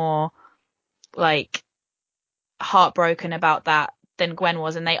much more like heartbroken about that than Gwen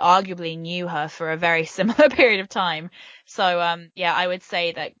was. And they arguably knew her for a very similar period of time. So, yeah, I would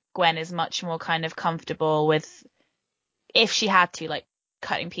say that Gwen is much more kind of comfortable with, if she had to, like,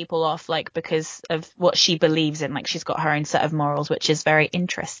 cutting people off, like, because of what she believes in. Like, she's got her own set of morals, which is very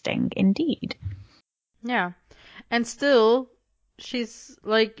interesting indeed. Yeah. And still, she's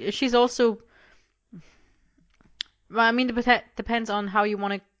also, well, I mean, it depends on how you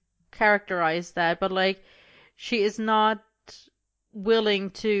want to characterize that, but like, she is not willing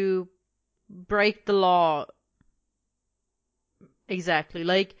to break the law exactly.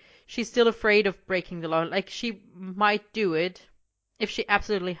 Like, she's still afraid of breaking the law. Like, she might do it if she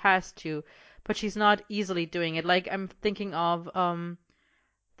absolutely has to, but she's not easily doing it. Like, I'm thinking of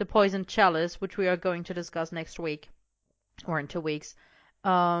the Poisoned Chalice, which we are going to discuss next week, or in 2 weeks,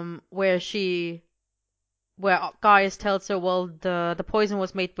 where Gaius tells her, well, the poison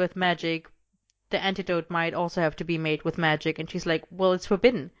was made with magic, the antidote might also have to be made with magic, and she's like, well, it's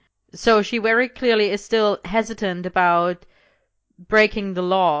forbidden. So she very clearly is still hesitant about breaking the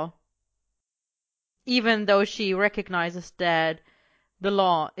law, even though she recognizes that the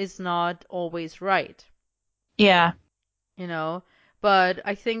law is not always right. Yeah. But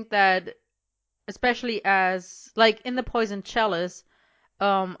I think that especially as like in the Poison Chalice,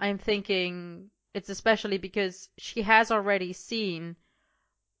 I'm thinking it's especially because she has already seen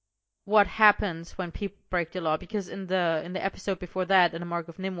what happens when people break the law, because in the episode before that, in the Mark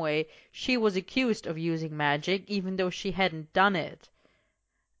of Nimue, she was accused of using magic even though she hadn't done it.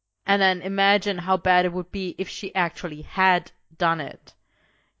 And then imagine how bad it would be if she actually had done it.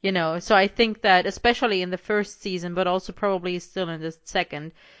 So I think that especially in the first season, but also probably still in the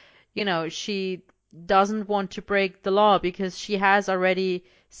second, she doesn't want to break the law because she has already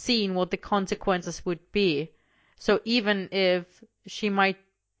seen what the consequences would be. So even if she might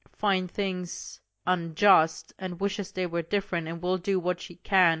find things unjust and wishes they were different and will do what she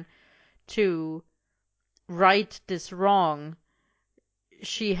can to right this wrong,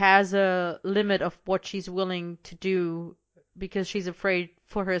 she has a limit of what she's willing to do because she's afraid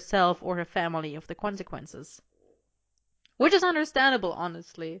for herself or her family of the consequences. Which is understandable,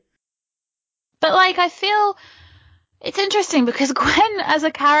 honestly. But like, I feel it's interesting because Gwen as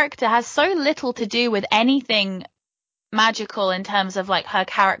a character has so little to do with anything magical in terms of like her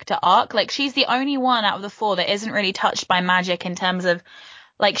character arc. Like, she's the only one out of the four that isn't really touched by magic in terms of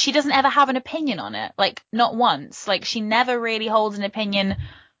like, she doesn't ever have an opinion on it. Like, not once. Like, she never really holds an opinion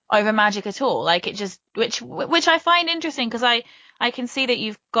over magic at all. Like, it just, which I find interesting because I can see that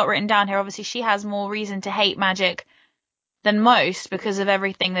you've got written down here. Obviously, she has more reason to hate magic than most because of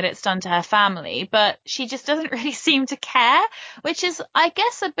everything that it's done to her family, but she just doesn't really seem to care, which is, I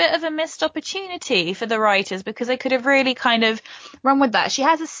guess, a bit of a missed opportunity for the writers because they could have really kind of run with that. She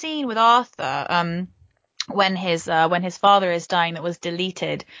has a scene with Arthur, when his father is dying that was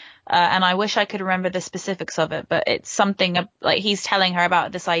deleted, and I wish I could remember the specifics of it, but it's something like he's telling her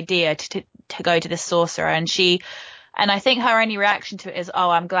about this idea to go to this sorcerer, and I think her only reaction to it is,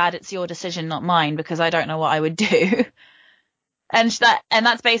 "Oh, I'm glad it's your decision, not mine, because I don't know what I would do." And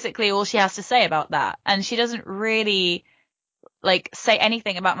that's basically all she has to say about that. And she doesn't really like say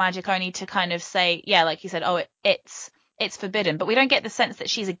anything about magic, only to kind of say, yeah, like you said, oh, it's forbidden. But we don't get the sense that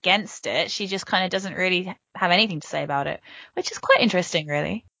she's against it. She just kind of doesn't really have anything to say about it, which is quite interesting,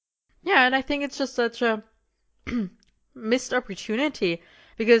 really. Yeah, and I think it's just such a missed opportunity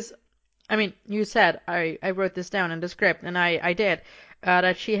because, I mean, you said, I wrote this down in the script, and I did,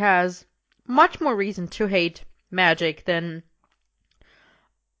 that she has much more reason to hate magic than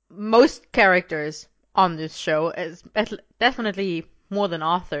most characters on this show, as definitely more than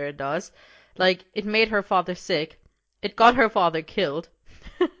Arthur does. Like, it made her father sick. It got her father killed.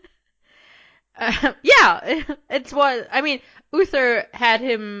 Yeah, it's what I mean. Uther had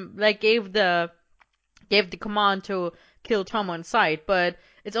him like gave the command to kill Tom on sight, but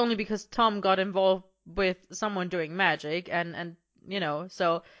it's only because Tom got involved with someone doing magic, and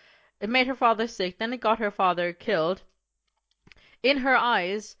so it made her father sick. Then it got her father killed. In her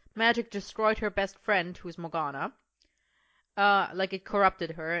eyes, magic destroyed her best friend, who's Morgana. Like it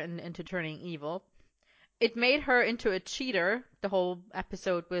corrupted her into turning evil. It made her into a cheater. The whole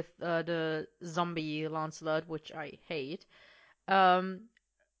episode with the zombie Lancelot, which I hate. Um,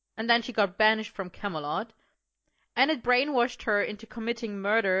 and then she got banished from Camelot. And it brainwashed her into committing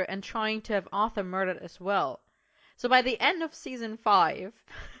murder and trying to have Arthur murdered as well. So by the end of season 5,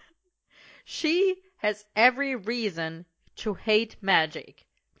 she has every reason to hate magic.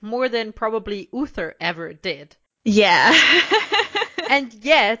 More than probably Uther ever did. Yeah. And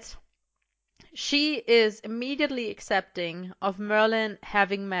yet, she is immediately accepting of Merlin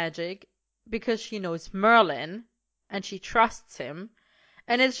having magic because she knows Merlin and she trusts him.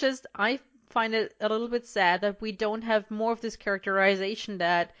 And it's just, I find it a little bit sad that we don't have more of this characterization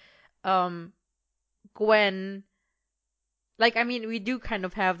that Gwen, like, I mean, we do kind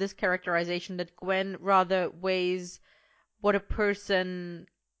of have this characterization that Gwen rather weighs what a person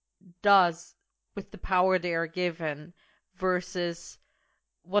does with the power they are given versus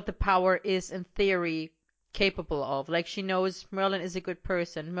what the power is in theory capable of. Like, she knows Merlin is a good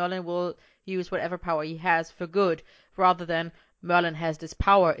person. Merlin will use whatever power he has for good, rather than Merlin has this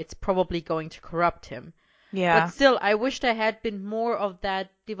power, it's probably going to corrupt him. But Yeah. still, I wish there had been more of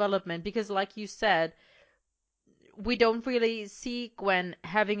that development because, like you said, we don't really see Gwen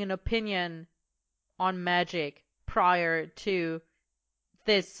having an opinion on magic prior to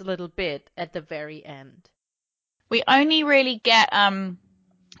this little bit at the very end. We only really get, and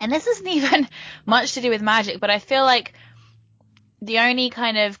this isn't even much to do with magic, but I feel like the only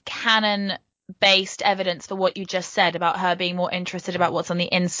kind of canon based evidence for what you just said about her being more interested about what's on the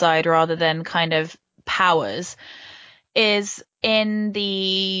inside rather than kind of powers is in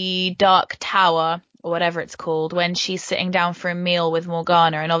the Dark Tower or whatever it's called, when she's sitting down for a meal with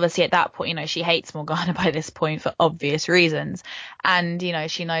Morgana. And obviously at that point, you know, she hates Morgana by this point for obvious reasons. And, you know,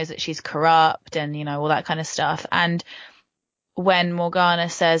 she knows that she's corrupt and, you know, all that kind of stuff. And when Morgana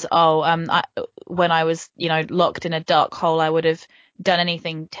says, when I was, you know, locked in a dark hole, I would have done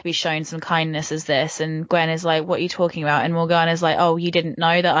anything to be shown some kindness as this. And Gwen is like, what are you talking about? And Morgana's like, oh, you didn't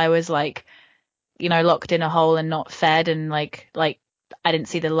know that I was like, you know, locked in a hole and not fed, and like I didn't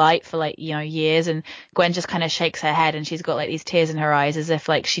see the light for like, you know, years. And Gwen just kind of shakes her head, and she's got like these tears in her eyes as if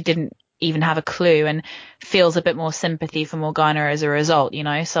like she didn't even have a clue, and feels a bit more sympathy for Morgana as a result, you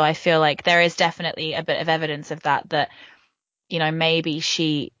know. So I feel like there is definitely a bit of evidence of that, you know, maybe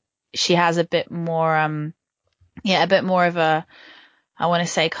she has a bit more a bit more of a, I want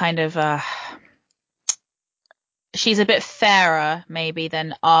to say kind of she's a bit fairer maybe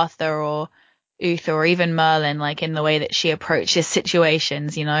than Arthur or Uther or even Merlin, like in the way that she approaches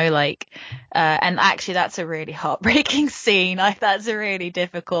situations, you know, like and actually that's a really heartbreaking scene. That's a really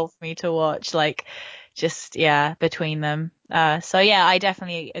difficult for me to watch, like just between them. So yeah, I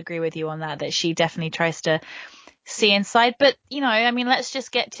definitely agree with you on that she definitely tries to see inside, but you know, I mean, let's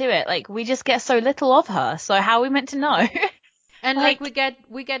just get to it. Like, we just get so little of her, so how are we meant to know? And like we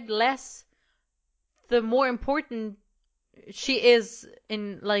get less the more important she is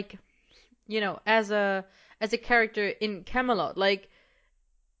in, like, you know, as a character in Camelot. Like,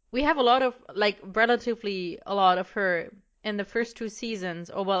 we have a lot of, like, relatively a lot of her in the first 2 seasons,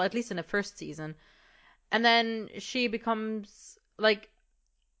 or well, at least in the first season. And then she becomes, like,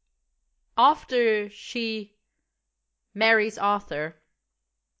 after she marries Arthur,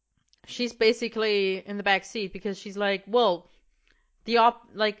 she's basically in the back seat because she's like, well,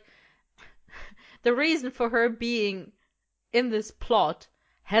 the reason for her being in this plot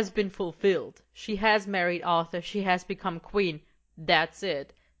has been fulfilled. She has married Arthur. She has become queen. That's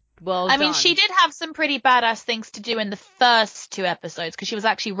it. Well done. I mean, she did have some pretty badass things to do in the first 2 episodes because she was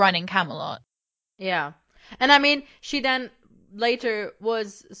actually running Camelot. Yeah. And I mean, she then later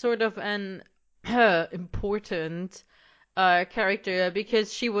was sort of an important character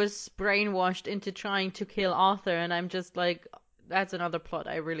because she was brainwashed into trying to kill Arthur, and I'm just like, that's another plot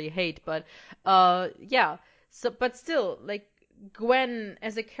I really hate. But yeah. So, but still, like, Gwen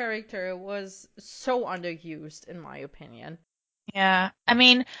as a character was so underused, in my opinion. Yeah, I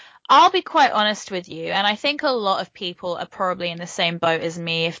mean, I'll be quite honest with you, and I think a lot of people are probably in the same boat as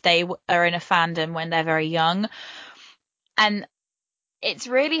me if they are in a fandom when they're very young. And it's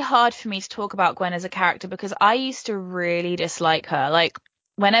really hard for me to talk about Gwen as a character because I used to really dislike her. Like,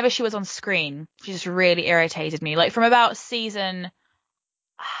 whenever she was on screen, she just really irritated me. Like, from about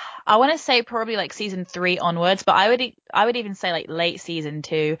I want to say probably like season 3 onwards, but I would even say like late season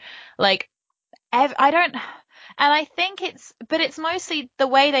 2. Like, I don't, and I think it's mostly the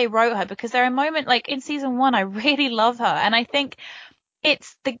way they wrote her, because there are moments like in season 1, I really love her, and I think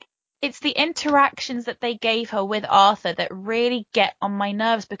it's the interactions that they gave her with Arthur that really get on my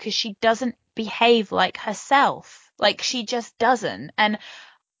nerves, because she doesn't behave like herself. Like, she just doesn't. And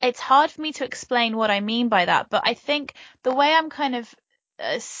it's hard for me to explain what I mean by that, but I think the way I'm kind of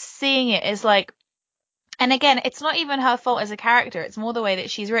seeing it is like, and again, it's not even her fault as a character, it's more the way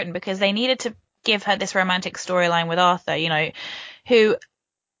that she's written, because they needed to give her this romantic storyline with Arthur, you know, who,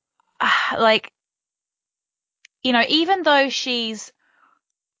 like, you know, even though she's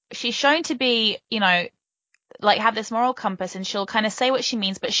shown to be, you know, like, have this moral compass, and she'll kind of say what she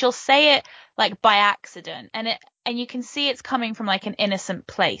means, but she'll say it like by accident, and you can see it's coming from like an innocent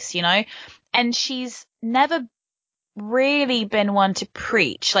place, you know, and she's never really been one to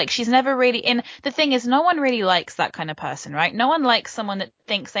preach. Like, she's never really in, the thing is, no one really likes that kind of person, right? No one likes someone that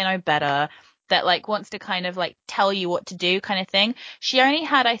thinks they know better, that like wants to kind of like tell you what to do kind of thing. She only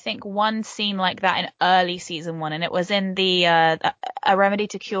had, I think, one scene like that in early season 1, and it was in the A Remedy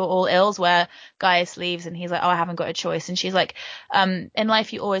to Cure All Ills, where Gaius leaves and he's like, oh, I haven't got a choice, and she's like, in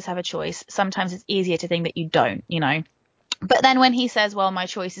life you always have a choice, sometimes it's easier to think that you don't, you know. But then when he says, well, my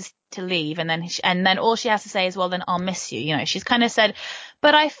choice is to leave, and then all she has to say is, well, then I'll miss you, you know. She's kind of said,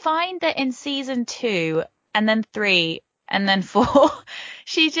 but I find that in season 2 and then 3 and then 4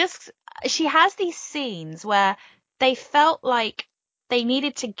 she has these scenes where they felt like they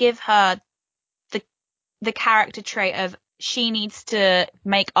needed to give her the character trait of, she needs to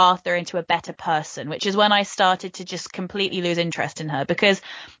make Arthur into a better person, which is when I started to just completely lose interest in her, because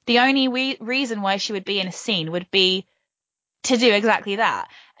the only reason why she would be in a scene would be to do exactly that.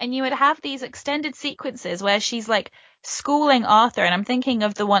 And you would have these extended sequences where she's like schooling Arthur, and I'm thinking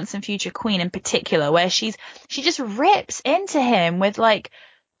of the Once and Future Queen in particular, where she just rips into him with like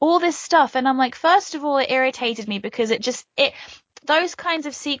all this stuff, and I'm like, first of all, it irritated me because it those kinds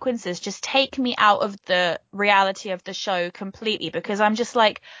of sequences just take me out of the reality of the show completely, because I'm just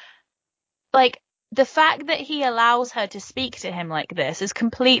like the fact that he allows her to speak to him like this is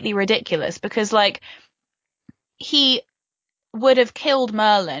completely ridiculous, because like he would have killed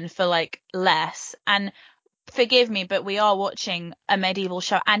Merlin for like less. And forgive me, but we are watching a medieval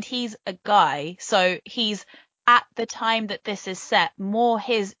show and he's a guy, so he's, at the time that this is set, more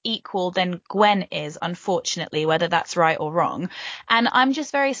his equal than Gwen is, unfortunately, whether that's right or wrong. And I'm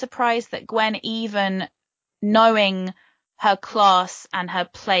just very surprised that Gwen, even knowing her class and her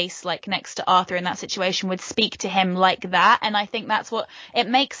place like next to Arthur in that situation, would speak to him like that. And I think that's what it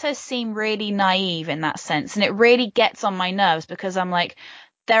makes her seem really naive in that sense. And it really gets on my nerves, because I'm like,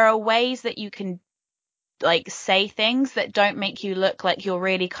 there are ways that you can like say things that don't make you look like you're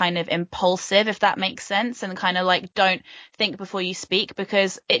really kind of impulsive, if that makes sense, and kind of like don't think before you speak,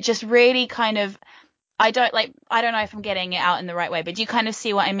 because it just really kind of, I don't know if I'm getting it out in the right way, but do you kind of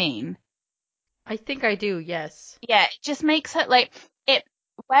see what I mean? I think I do, yes. Yeah, it just makes it like it,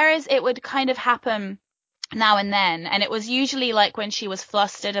 whereas it would kind of happen now and then, and it was usually like when she was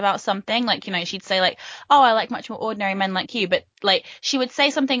flustered about something, like, you know, she'd say like, oh, I like much more ordinary men like you, but like she would say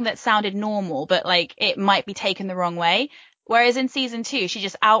something that sounded normal, but like it might be taken the wrong way. Whereas in season 2 she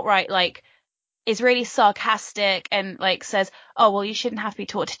just outright like is really sarcastic and like says, oh, well, you shouldn't have to be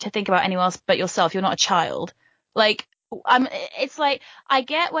taught to think about anyone else but yourself, you're not a child. Like, it's like, I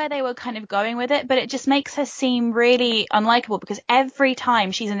get where they were kind of going with it, but it just makes her seem really unlikable, because every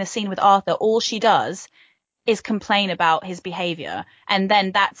time she's in a scene with Arthur, all she does is complain about his behavior, and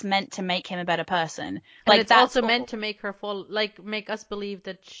then that's meant to make him a better person. And Like, it's that's also meant to make her fall, like, make us believe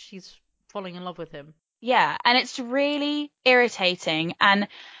that she's falling in love with him. yeah, and it's really irritating. And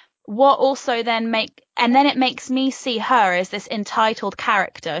what also then it makes me see her as this entitled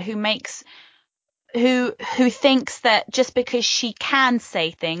character who thinks that just because she can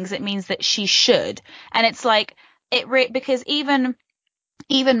say things, it means that she should. And it's like because even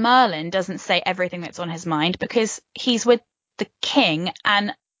Merlin doesn't say everything that's on his mind, because he's with the king.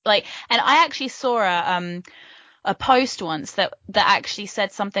 And like, and I actually saw a post once that actually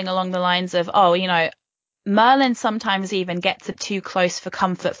said something along the lines of, oh, you know, Merlin sometimes even gets it too close for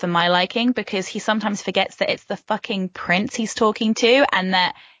comfort for my liking, because he sometimes forgets that it's the fucking prince he's talking to, and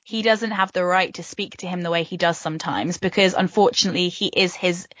that he doesn't have the right to speak to him the way he does sometimes, because unfortunately he is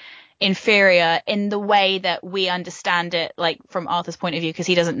his inferior in the way that we understand it, like from Arthur's point of view, because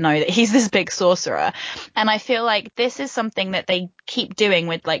he doesn't know that he's this big sorcerer. And I feel like this is something that they keep doing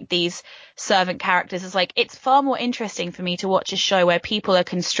with like these servant characters. It's like, it's far more interesting for me to watch a show where people are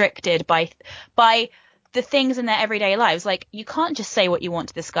constricted by the things in their everyday lives. Like, you can't just say what you want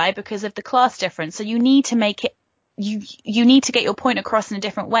to this guy because of the class difference. So you need to make it, you need to get your point across in a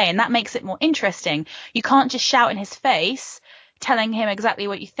different way. And that makes it more interesting. You can't just shout in his face telling him exactly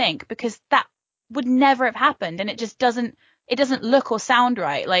what you think, because that would never have happened. And it just doesn't look or sound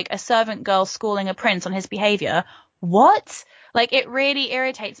right. Like a servant girl schooling a prince on his behavior. What? Like, it really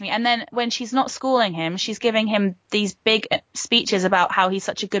irritates me. And then when she's not schooling him, she's giving him these big speeches about how he's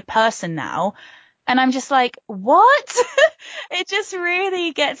such a good person now. And I'm just like, what? It just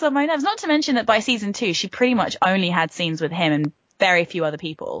really gets on my nerves. Not to mention that by season 2, she pretty much only had scenes with him and very few other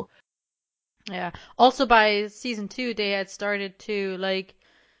people. Yeah. Also, by season 2, they had started to, like,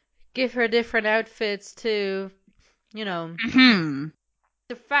 give her different outfits to, you know, Mm-hmm.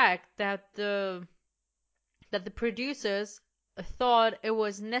 the fact that the producers thought it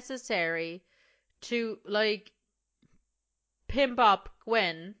was necessary to, like, pimp up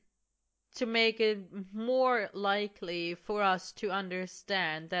Gwen to make it more likely for us to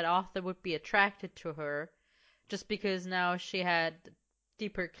understand that Arthur would be attracted to her, just because now she had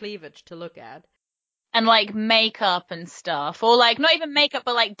deeper cleavage to look at. And like makeup and stuff, or like not even makeup,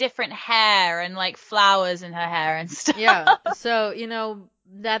 but like different hair and like flowers in her hair and stuff. Yeah, so, you know,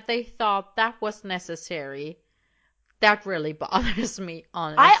 that they thought that was necessary, that really bothers me,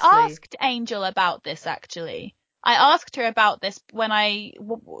 honestly. I asked Angel about this, actually. I asked her about this when I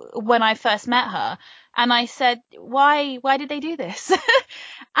first met her, and I said, why did they do this?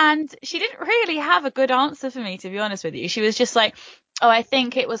 And she didn't really have a good answer for me, to be honest with you. She was just like, oh, I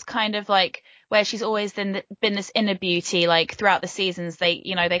think it was kind of like where she's always been this inner beauty, like throughout the seasons,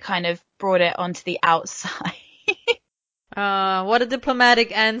 they kind of brought it onto the outside. What a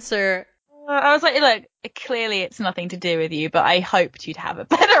diplomatic answer. I was like, look, clearly it's nothing to do with you, but I hoped you'd have a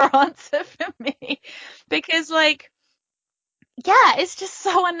better answer for me. Because, like, yeah, it's just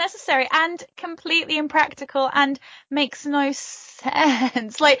so unnecessary and completely impractical and makes no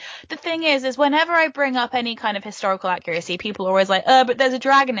sense. Like, the thing is whenever I bring up any kind of historical accuracy, people are always like, but there's a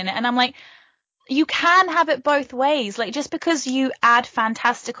dragon in it. And I'm like, you can have it both ways. Like, just because you add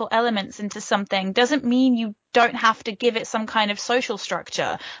fantastical elements into something doesn't mean you don't have to give it some kind of social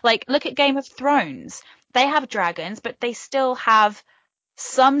structure. Like, look at Game of Thrones. They have dragons, but they still have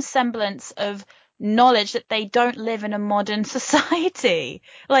some semblance of knowledge that they don't live in a modern society.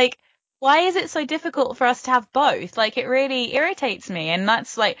 Like, why is it so difficult for us to have both? Like, it really irritates me. And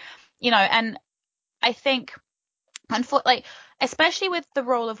that's like, and I think, like, especially with the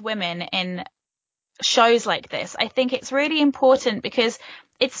role of women in shows like this, I think it's really important because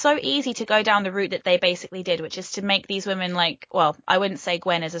it's so easy to go down the route that they basically did, which is to make these women like, well, I wouldn't say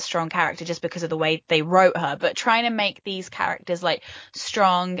Gwen is a strong character just because of the way they wrote her, but trying to make these characters like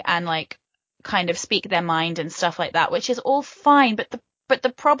strong and like kind of speak their mind and stuff like that, which is all fine. But the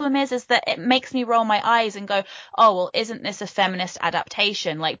problem is that it makes me roll my eyes and go, oh, well, isn't this a feminist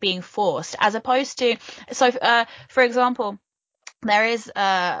adaptation, like being forced, as opposed to, so, for example, there is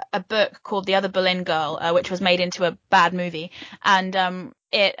a book called The Other Boleyn Girl, which was made into a bad movie, and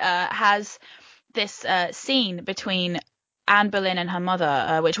it has this scene between Anne Boleyn and her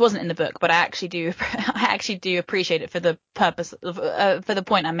mother, which wasn't in the book, but I actually do appreciate it for the purpose of, for the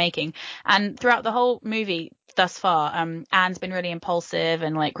point I'm making. And throughout the whole movie thus far, Anne's been really impulsive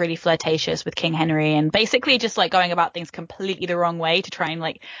and like really flirtatious with King Henry, and basically just like going about things completely the wrong way to try and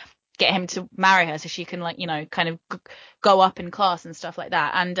like get him to marry her so she can like, kind of go up in class and stuff like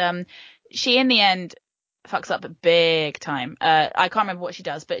that. And she in the end fucks up big time. I can't remember what she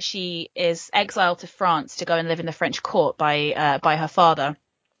does, but she is exiled to France to go and live in the French court by her father.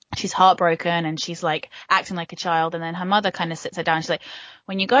 She's heartbroken and she's like acting like a child. And then her mother kind of sits her down. And she's like,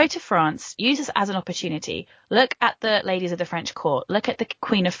 when you go to France, use this as an opportunity. Look at the ladies of the French court. Look at the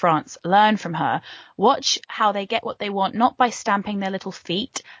Queen of France. Learn from her. Watch how they get what they want, not by stamping their little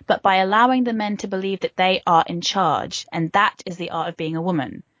feet, but by allowing the men to believe that they are in charge. And that is the art of being a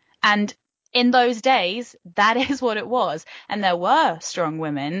woman. And in those days, that is what it was. And there were strong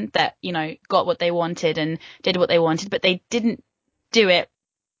women that, got what they wanted and did what they wanted, but they didn't do it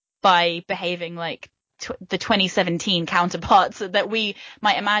by behaving like the 2017 counterparts that we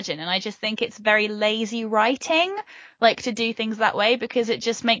might imagine. And I just think it's very lazy writing, like, to do things that way, because it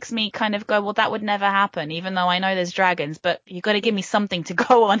just makes me kind of go, well, that would never happen, even though I know there's dragons, but you got to give me something to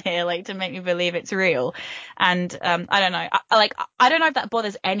go on here, like, to make me believe it's real. And I don't know. I don't know if that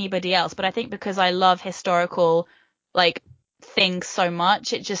bothers anybody else, but I think because I love historical, like, things so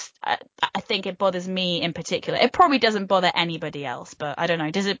much, it just, I think it bothers me in particular. It probably doesn't bother anybody else, but I don't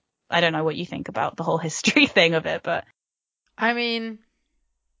know. Does it? I don't know what you think about the whole history thing of it, but I mean,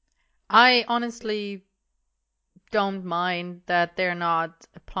 I honestly don't mind that they're not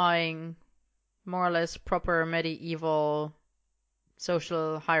applying more or less proper medieval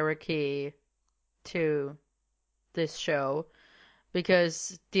social hierarchy to this show,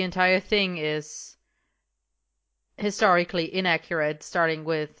 because the entire thing is historically inaccurate, starting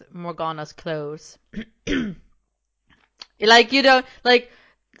with Morgana's clothes. Like, you don't, like,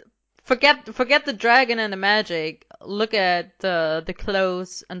 forget the dragon and the magic. Look at the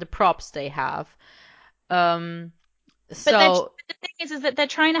clothes and the props they have. Um, but so the thing is that they're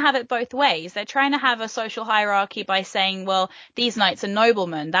trying to have it both ways. They're trying to have a social hierarchy by saying, well, these knights are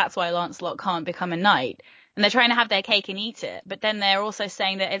noblemen, that's why Lancelot can't become a knight. And they're trying to have their cake and eat it. But then they're also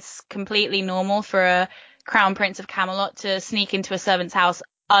saying that it's completely normal for a crown prince of Camelot to sneak into a servant's house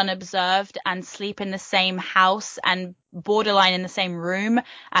unobserved and sleep in the same house and borderline in the same room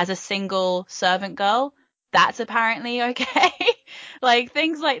as a single servant girl. That's apparently okay. Like,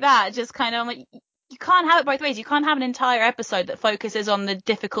 things like that, just kind of, like, you can't have it both ways. You can't have an entire episode that focuses on the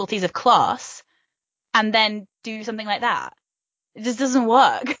difficulties of class and then do something like that. It just doesn't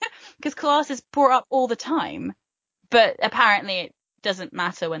work, because class is brought up all the time, but apparently it doesn't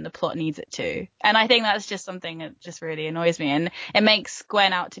matter when the plot needs it to. And I think that's just something that just really annoys me. And it makes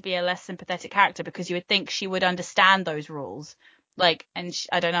Gwen out to be a less sympathetic character, because you would think she would understand those rules. Like, and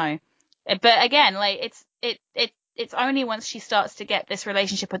I don't know. But again, like, it's only once she starts to get this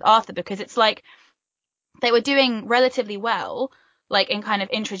relationship with Arthur, because it's like they were doing relatively well, like, in kind of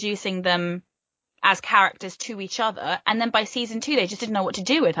introducing them as characters to each other. And then by season 2, they just didn't know what to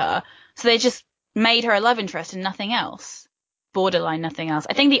do with her. So they just made her a love interest and nothing else. Borderline nothing else.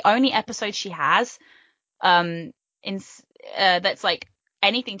 I think the only episode she has, that's like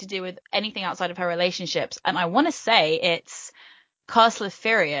anything to do with anything outside of her relationships, and I want to say it's Castle of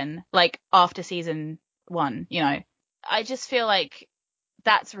Firion, like after season 1, I just feel like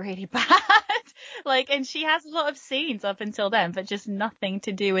that's really bad. Like, and she has a lot of scenes up until then, but just nothing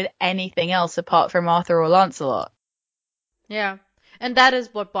to do with anything else apart from Arthur or Lancelot. yeah, and that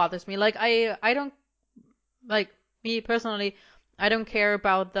is what bothers me. Like, I don't, like, me personally, I don't care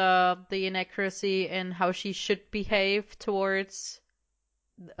about the inaccuracy in how she should behave towards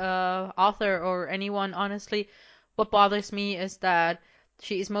Arthur or anyone, honestly. What bothers me is that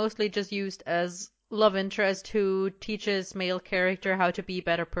she is mostly just used as love interest who teaches male character how to be a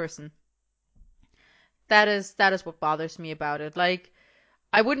better person. That is what bothers me about it. Like,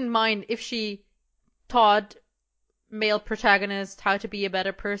 I wouldn't mind if she taught male protagonist how to be a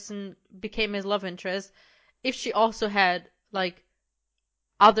better person, became his love interest, if she also had like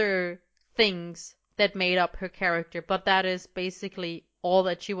other things that made up her character, but that is basically all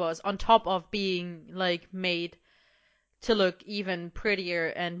that she was, on top of being like made to look even prettier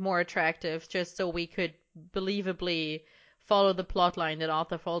and more attractive just so we could believably follow the plot line that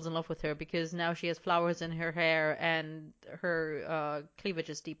Arthur falls in love with her because now she has flowers in her hair and her cleavage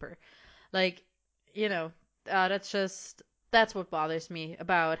is deeper. Like, you know, that's what bothers me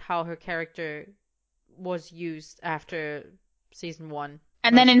about how her character was used after season 1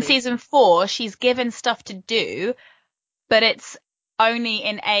 And then in mostly. season 4, she's given stuff to do, but it's only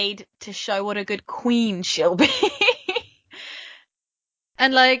in aid to show what a good queen she'll be.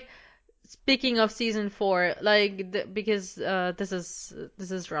 And like, speaking of season 4, like because this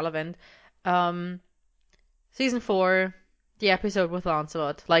is relevant. Season 4, the episode with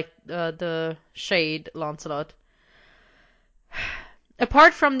Lancelot, like the Shade Lancelot.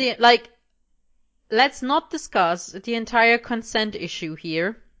 Apart from the like, let's not discuss the entire consent issue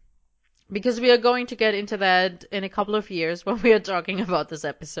here because we are going to get into that in a couple of years when we are talking about this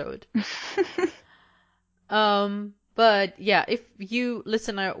episode. But yeah, if you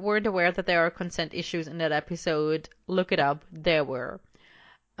listener weren't aware that there are consent issues in that episode, look it up. There were.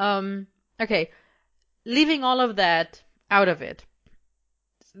 Okay, leaving all of that out of it,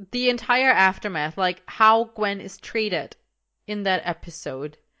 the entire aftermath, like how Gwen is treated in that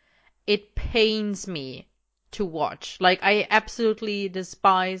episode, it pains me to watch. Like, I absolutely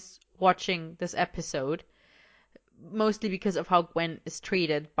despise watching this episode, mostly because of how Gwen is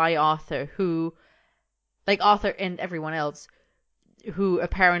treated by Arthur, who, like Arthur and everyone else, who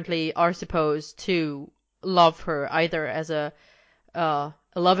apparently are supposed to love her either as a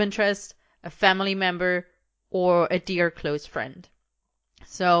love interest, a family member, or a dear close friend.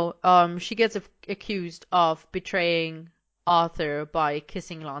 So she gets accused of betraying Arthur by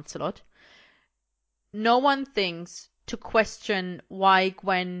kissing Lancelot. No one thinks to question why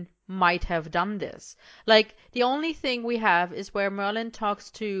Gwen might have done this. Like, the only thing we have is where Merlin talks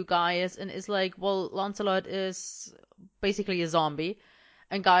to Gaius and is like, well, Lancelot is basically a zombie.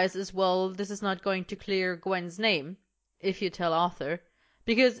 And Gaius is, well, this is not going to clear Gwen's name if you tell Arthur.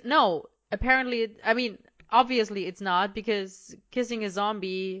 Because, no, apparently, I mean, obviously it's not, because kissing a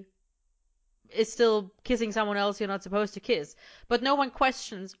zombie is still kissing someone else you're not supposed to kiss. But no one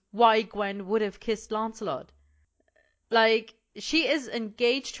questions why Gwen would have kissed Lancelot. Like, she is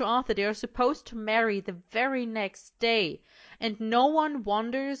engaged to Arthur. They are supposed to marry the very next day. And no one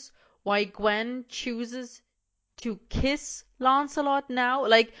wonders why Gwen chooses to kiss Lancelot now.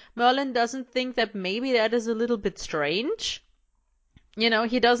 Like, Merlin doesn't think that maybe that is a little bit strange. You know,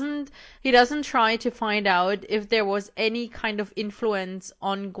 he doesn't try to find out if there was any kind of influence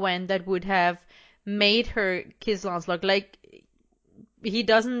on Gwen that would have made her kiss Lancelot. Like, he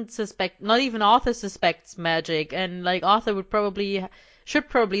doesn't suspect, not even Arthur suspects magic, and like Arthur should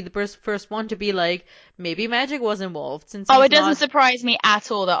probably the first one to be like, maybe magic was involved since Oh, he's it doesn't not. surprise me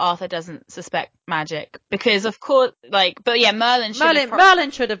at all that Arthur doesn't suspect magic because, of course, like, but yeah, Merlin should have. Merlin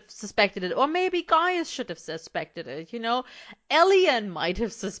should have suspected it, or maybe Gaius should have suspected it, you know? Elian might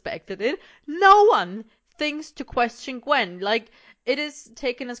have suspected it. No one thinks to question Gwen. Like, it is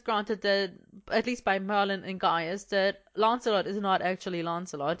taken as granted that, at least by Merlin and Gaius, that Lancelot is not actually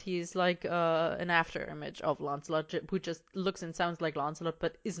Lancelot. He's like an after image of Lancelot, who just looks and sounds like Lancelot,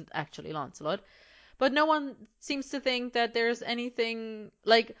 but isn't actually Lancelot. But no one seems to think that there's anything,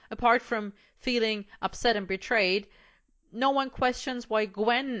 like, apart from feeling upset and betrayed, no one questions why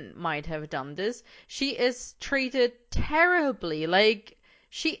Gwen might have done this. She is treated terribly. Like,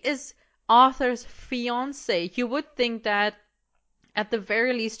 she is Arthur's fiance. You would think that at the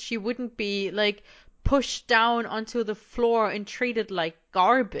very least she wouldn't be like pushed down onto the floor and treated like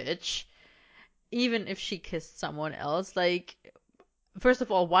garbage, even if she kissed someone else. Like, first of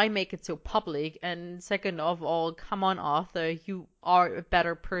all, why make it so public? And second of all, come on, Arthur, you are a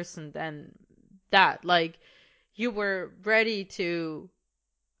better person than that. Like, you were ready to,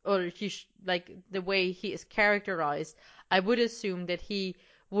 or like the way he is characterized, I would assume that he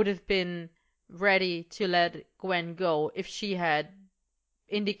would have been ready to let Gwen go if she had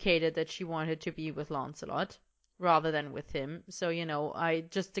indicated that she wanted to be with Lancelot rather than with him. So, you know,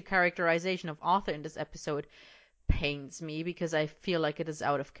 the characterization of Arthur in this episode pains me because I feel like it is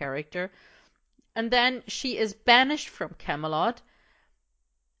out of character. And then she is banished from Camelot,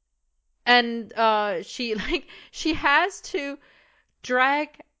 and she has to drag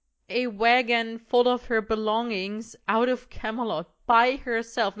a wagon full of her belongings out of Camelot by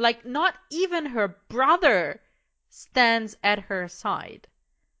herself. Like, not even her brother stands at her side.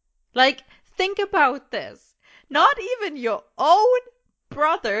 Like, think about this. Not even your own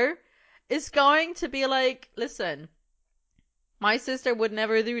brother is going to be like, listen, my sister would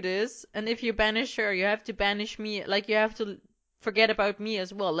never do this, and if you banish her, you have to banish me. Like, you have to forget about me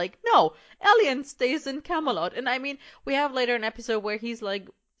as well. Like, no, Elliot stays in Camelot. And I mean, we have later an episode where he's like,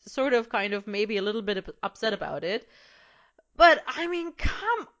 sort of, kind of, maybe a little bit upset about it. But, I mean,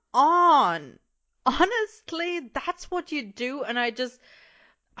 come on. Honestly, that's what you do, and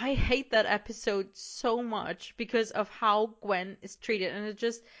I hate that episode so much because of how Gwen is treated, and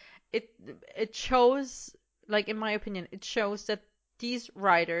it it shows, like, in my opinion, it shows that these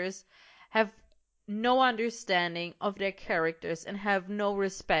writers have no understanding of their characters and have no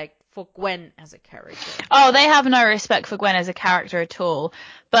respect for Gwen as a character. Oh, they have no respect for Gwen as a character at all.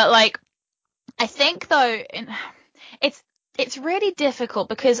 But like, I think though, it's really difficult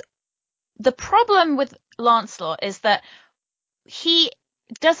because the problem with Lancelot is that he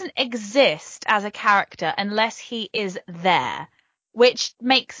doesn't exist as a character unless he is there, which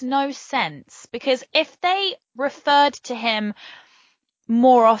makes no sense, because if they referred to him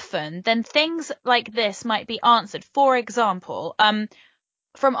more often, then things like this might be answered. For example,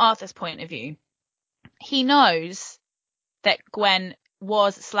 from Arthur's point of view, he knows that Gwen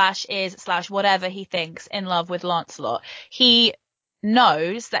was / is / whatever he thinks in love with Lancelot. He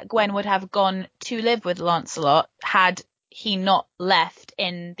knows that Gwen would have gone to live with Lancelot had he not left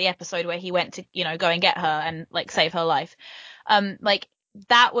in the episode where he went to, go and get her and like save her life. Like,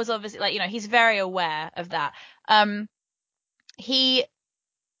 that was obviously, like, he's very aware of that. He,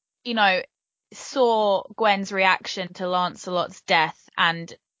 saw Gwen's reaction to Lancelot's death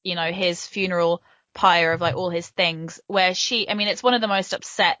and, his funeral pyre of like all his things, where it's one of the most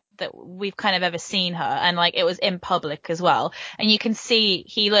upset that we've kind of ever seen her, and like it was in public as well, and you can see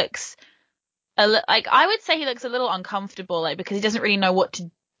he looks like, I would say he looks a little uncomfortable, like, because he doesn't really know what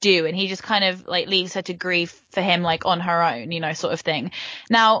to do, and he just kind of like leaves her to grieve for him, like on her own, sort of thing.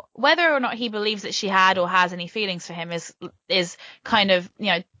 Now, whether or not he believes that she had or has any feelings for him is kind of,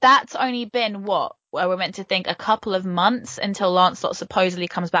 that's only been where we're meant to think a couple of months until Lancelot supposedly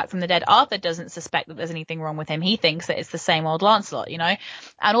comes back from the dead. Arthur doesn't suspect that there's anything wrong with him. He thinks that it's the same old Lancelot, and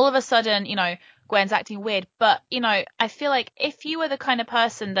all of a sudden, Gwen's acting weird. But, I feel like if you were the kind of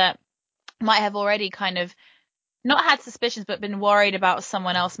person that might have already kind of not had suspicions, but been worried about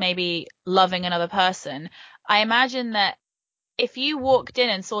someone else maybe loving another person, I imagine that if you walked in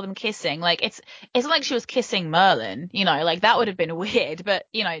and saw them kissing, like, it's not like she was kissing Merlin, like that would have been weird, but,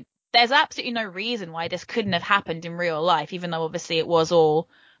 there's absolutely no reason why this couldn't have happened in real life, even though obviously it was all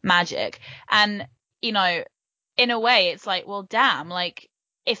magic. And, in a way, it's like, well, damn, like,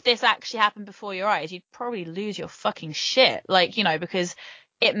 if this actually happened before your eyes, you'd probably lose your fucking shit, like, because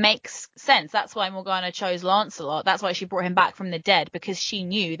it makes sense. That's why Morgana chose Lancelot. That's why she brought him back from the dead, because she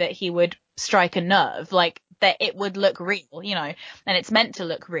knew that he would strike a nerve, like that it would look real, and it's meant to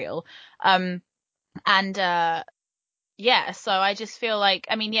look real. Yeah, so I just feel like,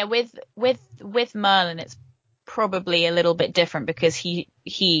 with Merlin, it's probably a little bit different because he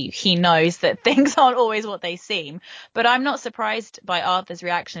knows that things aren't always what they seem. But I'm not surprised by Arthur's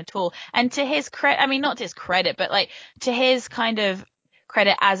reaction at all. And to his credit, not to his credit, but like to his kind of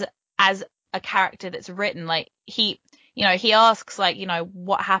credit as a character that's written, like he asks, like,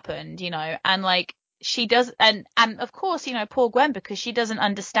 what happened, and like she does, and of course, poor Gwen, because she doesn't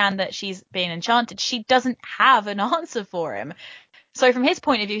understand that she's being enchanted, she doesn't have an answer for him. So from his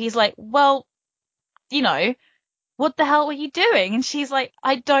point of view, he's like, well, what the hell were you doing? And she's like,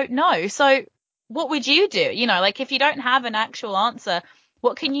 I don't know. So what would you do? Like, if you don't have an actual answer,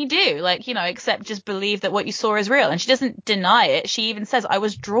 what can you do? Like, except just believe that what you saw is real. And she doesn't deny it. She even says, I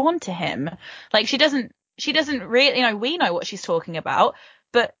was drawn to him. Like, she doesn't really, we know what she's talking about,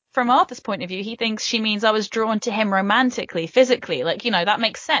 but from Arthur's point of view, he thinks she means I was drawn to him romantically, physically. Like, that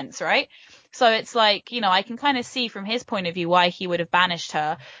makes sense, right? So it's like, I can kind of see from his point of view why he would have banished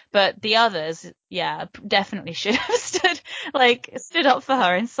her, but the others, yeah, definitely should have stood up for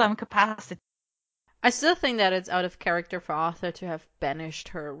her in some capacity. I still think that it's out of character for Arthur to have banished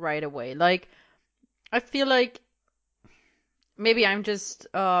her right away. Like, I feel like maybe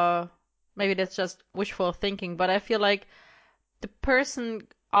maybe that's just wishful thinking, but I feel like the person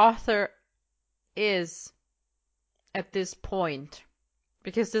Arthur is at this point,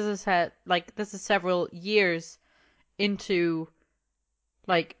 because this is several years into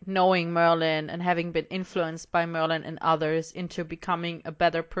like knowing Merlin and having been influenced by Merlin and others into becoming a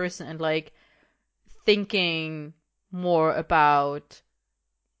better person and like thinking more about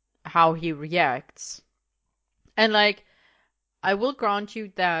how he reacts. And like, I will grant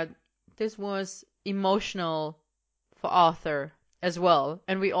you that this was emotional for Arthur as well.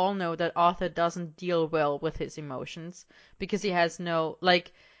 And we all know that Arthur doesn't deal well with his emotions because he has no,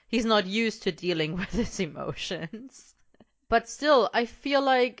 like, he's not used to dealing with his emotions. But still, I feel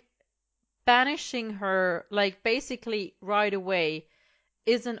like banishing her, like, basically right away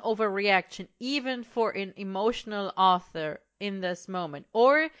is an overreaction, even for an emotional Arthur in this moment.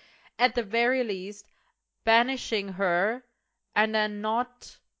 Or, at the very least, banishing her and then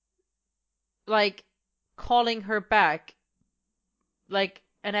not, like, calling her back, like,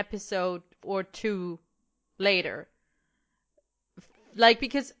 an episode or two later. Like,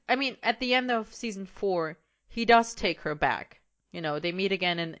 because, I mean, at the end of season 4, he does take her back. You know, they meet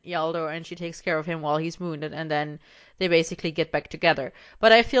again in Yaldor and she takes care of him while he's wounded and then they basically get back together.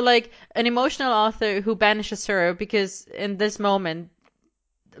 But I feel like an emotional Arthur who banishes her because in this moment,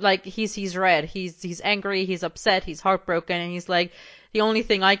 like, he's red, he's angry, he's upset, he's heartbroken, and he's like, the only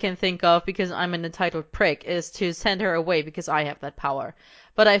thing I can think of, because I'm an entitled prick, is to send her away because I have that power.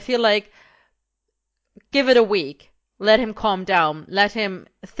 But I feel like, give it a week, let him calm down, let him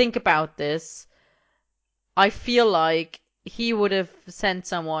think about this. I feel like he would have sent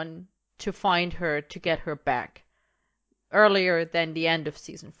someone to find her to get her back earlier than the end of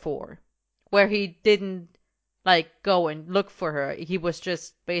season 4, where he didn't like go and look for her. He was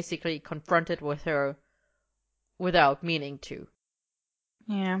just basically confronted with her without meaning to.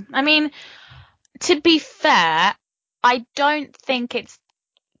 Yeah. I mean, to be fair, I don't think it's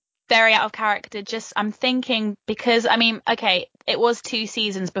very out of character. Just, I'm thinking because, I mean, okay, it was 2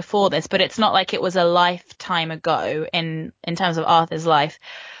 seasons before this, but it's not like it was a lifetime ago in terms of Arthur's life.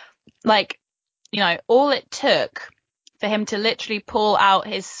 Like, you know, all it took for him to literally pull out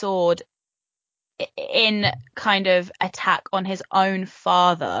his sword in kind of attack on his own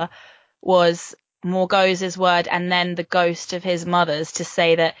father was Morgause's word and then the ghost of his mother's to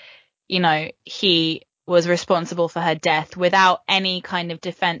say that, you know, he was responsible for her death without any kind of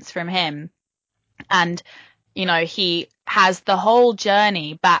defense from him. And, you know, he has the whole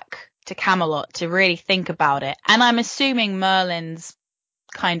journey back to Camelot to really think about it. And I'm assuming Merlin's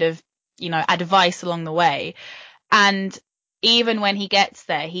kind of, you know, advice along the way. And even when he gets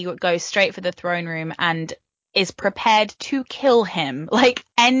there, he goes straight for the throne room and is prepared to kill him, like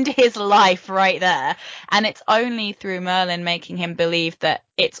end his life right there. And it's only through Merlin making him believe that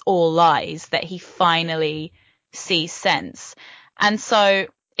it's all lies that he finally sees sense. And so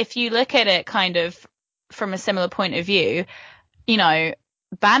if you look at it kind of from a similar point of view, you know,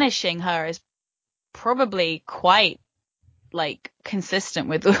 banishing her is probably quite like consistent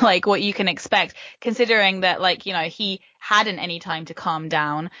with like what you can expect, considering that, like, you know, he hadn't any time to calm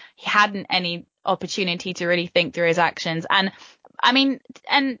down, he hadn't any opportunity to really think through his actions. And I mean,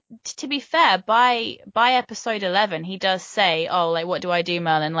 and to be fair, by episode 11 he does say, oh, like, what do I do,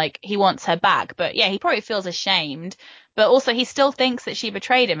 Merlin? Like, he wants her back, but yeah, he probably feels ashamed, but also he still thinks that she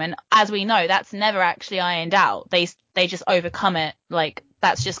betrayed him. And as we know, that's never actually ironed out. They just overcome it. Like,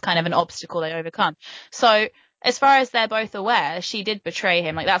 that's just kind of an obstacle they overcome. So as far as they're both aware, she did betray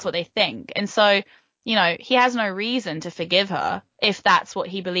him. Like, that's what they think. And so, you know, he has no reason to forgive her if that's what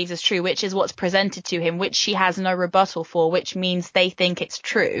he believes is true, which is what's presented to him, which she has no rebuttal for, which means they think it's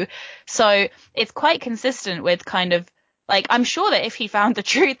true. So it's quite consistent with kind of, like, I'm sure that if he found the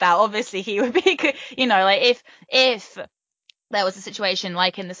truth out, obviously he would be, you know, like, if there was a situation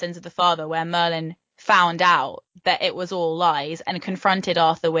like in The Sins of the Father where Merlin found out that it was all lies and confronted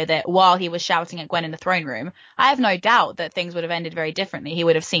Arthur with it while he was shouting at Gwen in the throne room, I have no doubt that things would have ended very differently. He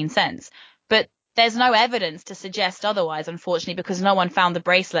would have seen sense. But there's no evidence to suggest otherwise, unfortunately, because no one found the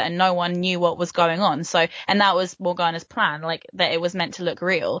bracelet and no one knew what was going on. So, and that was Morgana's plan, like, that it was meant to look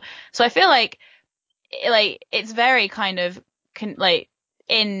real. So I feel like it's very kind of like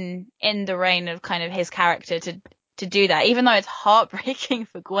in the reign of kind of his character to do that, even though it's heartbreaking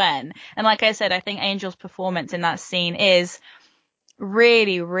for Gwen. And like I said, I think Angel's performance in that scene is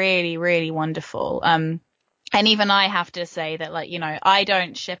really, really, really wonderful. And even I have to say that, like, you know, I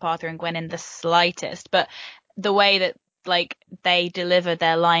don't ship Arthur and Gwen in the slightest, but the way that, like, they deliver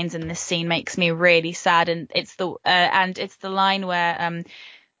their lines in this scene makes me really sad. And it's the line where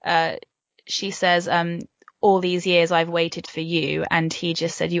she says, all these years I've waited for you, and he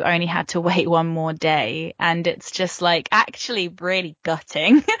just said you only had to wait one more day. And it's just, like, actually really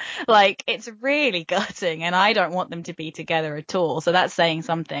gutting. Like, it's really gutting, and I don't want them to be together at all. So that's saying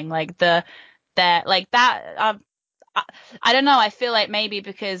something. Like, they're like that. I don't know. I feel like maybe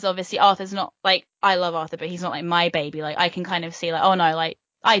because obviously Arthur's not like, I love Arthur, but he's not like my baby. Like I can kind of see like, oh no, like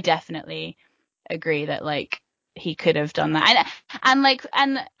I definitely agree that like he could have done that. And like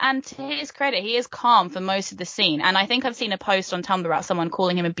and to his credit, he is calm for most of the scene. And I think I've seen a post on Tumblr about someone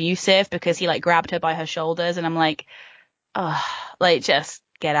calling him abusive because he like grabbed her by her shoulders, and I'm like, oh, like just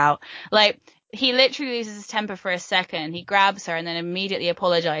get out. Like he literally loses his temper for a second. He grabs her and then immediately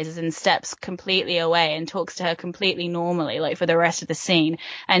apologizes and steps completely away and talks to her completely normally, like for the rest of the scene,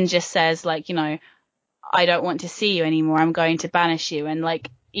 and just says like, you know, I don't want to see you anymore. I'm going to banish you. And like,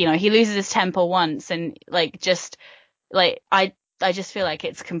 you know, he loses his temper once, and like just like I just feel like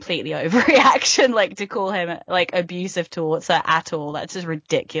it's completely overreaction, like to call him like abusive towards her at all. That's just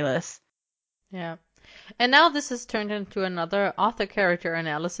ridiculous. Yeah. And now this has turned into another author character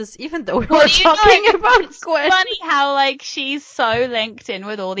analysis, even though we Well, were talking about it's Gwen. funny how like she's so linked in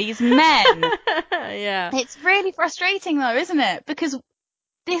with all these men. Yeah. It's really frustrating though, isn't it? Because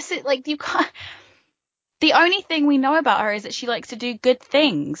this is like, you can't. The only thing we know about her is that she likes to do good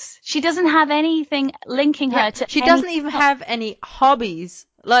things. She doesn't have anything linking Yeah, her to she doesn't anything even else. have any hobbies.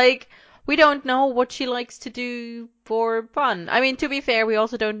 Like, we don't know what she likes to do for fun. I mean, to be fair, we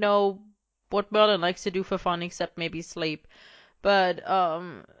also don't know what Merlin likes to do for fun except maybe sleep. But,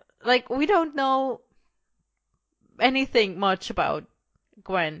 like, we don't know anything much about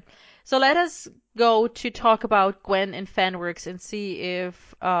Gwen. So let us go to talk about Gwen in Fanworks and see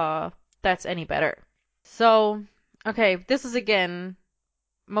if, that's any better. So, okay, this is again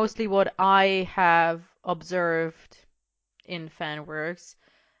mostly what I have observed in Fanworks,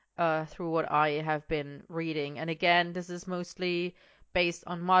 through what I have been reading. And again, this is mostly based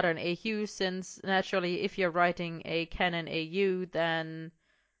on modern AU, since naturally, if you're writing a canon AU, then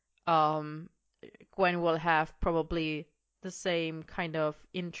um, Gwen will have probably the same kind of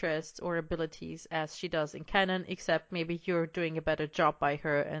interests or abilities as she does in canon, except maybe you're doing a better job by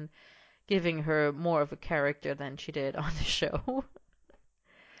her and giving her more of a character than she did on the show.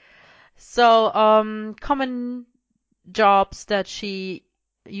 So, common jobs that she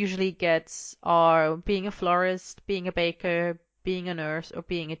usually gets are being a florist, being a baker, being a nurse, or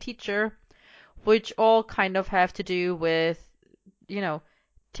being a teacher, which all kind of have to do with, you know,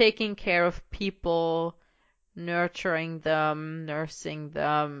 taking care of people, nurturing them, nursing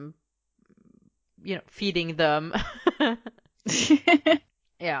them, feeding them.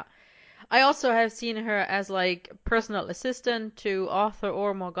 Yeah. I also have seen her as like personal assistant to Arthur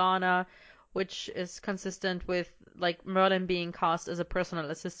or Morgana, which is consistent with like Merlin being cast as a personal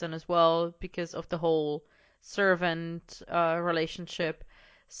assistant as well because of the whole servant relationship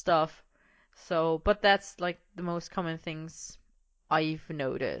stuff. So, but that's like the most common things I've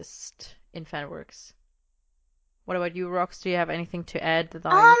noticed in Fanworks. What about you, Rox? Do you have anything to add that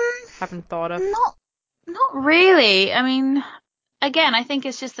I haven't thought of? Not not really. I mean, again, I think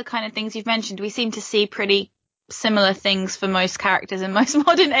it's just the kind of things you've mentioned. We seem to see pretty similar things for most characters in most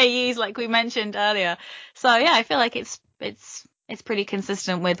modern AEs, like we mentioned earlier. So yeah, I feel like it's pretty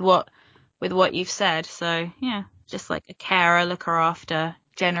consistent with what you've said. So yeah, just like a carer, looker after,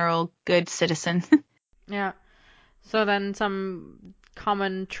 general good citizen. Yeah. So then some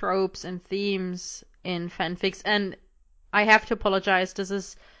common tropes and themes in fanfics, and I have to apologize. This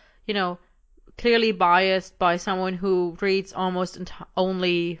is, you know, clearly biased by someone who reads almost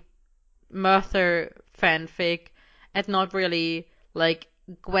only Merthyr fanfic and not really like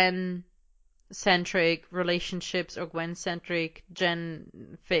Gwen centric relationships or Gwen centric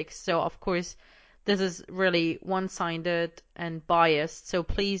gen fics. So of course this is really one-sided and biased. So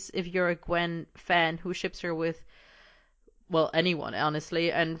please, if you're a Gwen fan who ships her with, well, anyone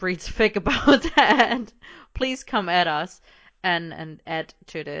honestly, and reads fic about that, please come at us and add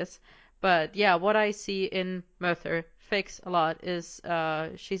to this. But yeah, what I see in Merthyr fics a lot is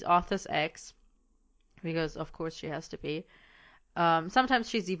she's Arthur's ex, because of course she has to be. Sometimes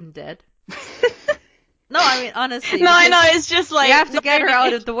she's even dead. No, I mean honestly, No, I because know, it's just like you have to get her very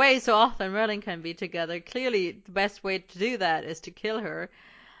out of the way so Arthur and Merlin can be together. Clearly, the best way to do that is to kill her.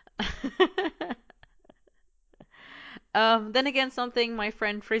 Then again, something my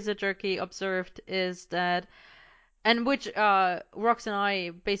friend Freezer Jerky observed is that, and which Rox and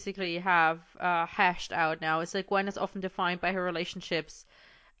I basically have hashed out now, is that Gwen is often defined by her relationships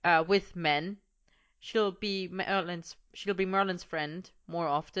with men. She'll be Merlin's friend more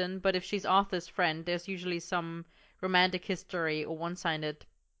often, but if she's Arthur's friend, there's usually some romantic history or one-sided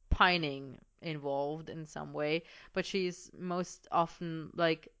pining involved in some way. But she's most often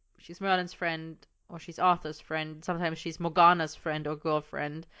like she's Merlin's friend or she's Arthur's friend. Sometimes she's Morgana's friend or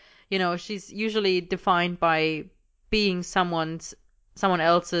girlfriend. She's usually defined by being someone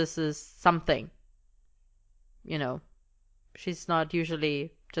else's something. you know, she's not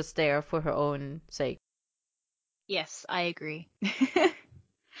usually just there for her own sake. Yes, I agree.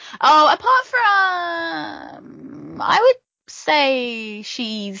 Oh, apart from, I would say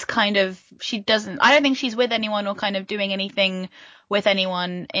I don't think she's with anyone or kind of doing anything with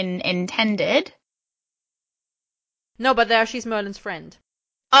anyone intended. No, but there she's Merlin's friend.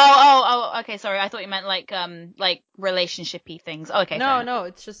 Oh, okay, sorry. I thought you meant like relationship-y things. Okay, fair No, enough. no,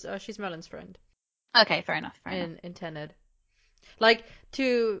 it's just she's Merlin's friend Okay, fair enough, intended. Like,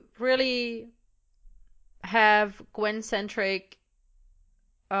 to really have Gwen-centric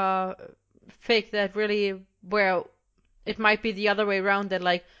fic that really, where it might be the other way around, that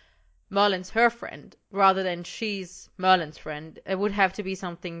like Merlin's her friend rather than she's Merlin's friend. It would have to be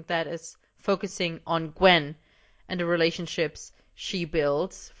something that is focusing on Gwen and the relationships she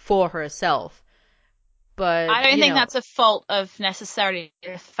builds for herself. But, I don't think that's a fault of necessarily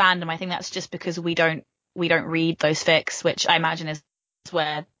fandom. I think that's just because we don't read those fics, which I imagine is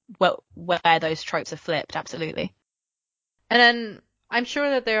where those tropes are flipped. Absolutely. And then I'm sure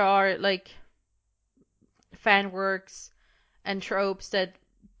that there are like fan works and tropes that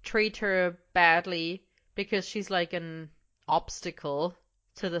treat her badly because she's like an obstacle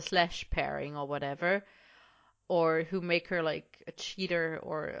to the slash pairing or whatever, or who make her like a cheater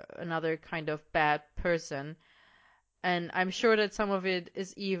or another kind of bad person. And I'm sure that some of it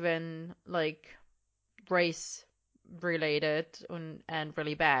is even like race related and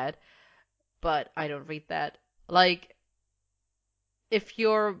really bad, but I don't read that. Like, if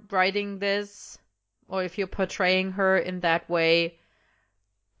you're writing this or if you're portraying her in that way,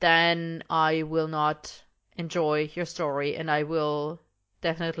 then I will not enjoy your story and I will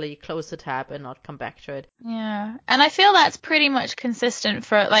definitely close the tab and not come back to it. Yeah, and I feel that's pretty much consistent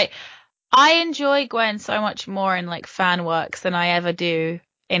for like I enjoy Gwen so much more in like fan works than I ever do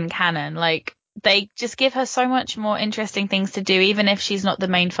in canon. Like they just give her so much more interesting things to do, even if she's not the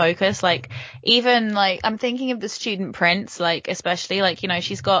main focus. Like even like I'm thinking of the Student Prince, like especially like, you know,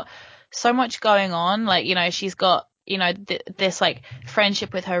 she's got so much going on. Like, you know, she's got, you know, this like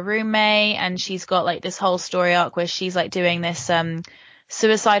friendship with her roommate, and she's got like this whole story arc where she's like doing this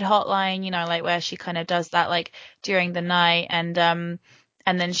suicide hotline, you know, like where she kind of does that like during the night, and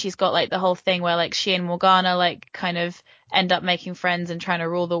then she's got like the whole thing where like she and Morgana like kind of end up making friends and trying to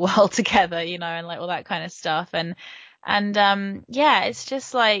rule the world together, you know, and like all that kind of stuff. And yeah, it's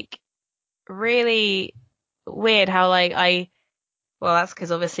just like really weird how like well, that's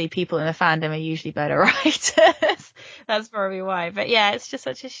because obviously people in the fandom are usually better writers. That's probably why. But yeah, it's just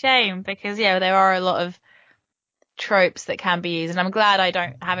such a shame because yeah, there are a lot of tropes that can be used, and I'm glad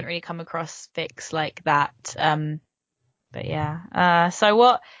I haven't really come across fics like that. But yeah. So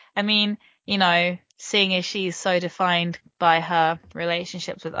what, I mean, you know, seeing as she's so defined by her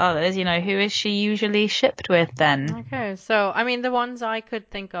relationships with others, you know, who is she usually shipped with then? Okay, so I mean the ones I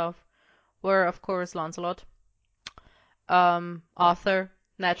could think of were of course Lancelot, Arthur,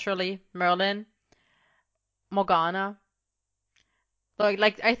 naturally, Merlin, Morgana.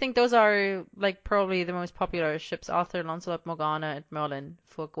 Like I think those are like probably the most popular ships: Arthur, Lancelot, Morgana, and Merlin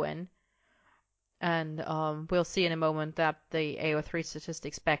for Gwen. And we'll see in a moment that the AO3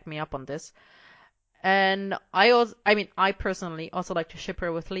 statistics back me up on this. And I personally also like to ship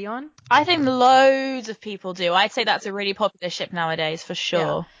her with Leon. I think loads of people do. I'd say that's a really popular ship nowadays for sure.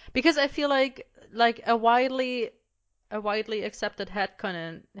 Yeah, because I feel like a widely accepted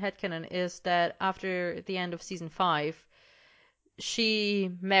headcanon is that after the end of season 5, she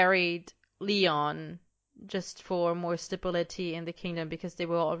married Leon just for more stability in the kingdom because they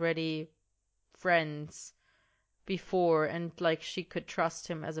were already friends before, and like she could trust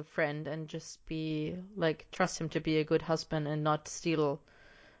him as a friend and just be like trust him to be a good husband and not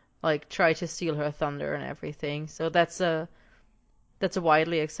try to steal her thunder and everything. So that's a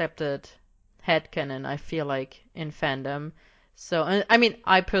widely accepted headcanon, I feel like, in fandom. So I mean,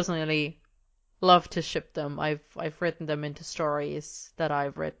 I personally love to ship them. I've written them into stories that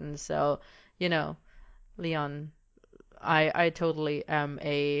I've written. So, you know, Leon, I totally am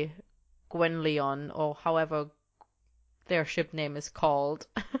a Gwen Leon, or however their ship name is called.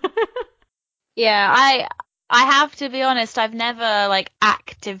 Yeah, I have to be honest, I've never like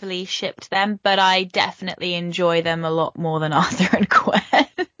actively shipped them, but I definitely enjoy them a lot more than Arthur and Gwen.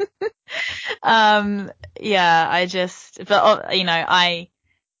 Yeah, but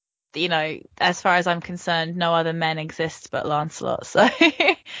you know, as far as I'm concerned, no other men exist but Lancelot. So,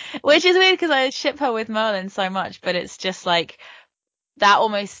 which is weird because I ship her with Merlin so much, but it's just like that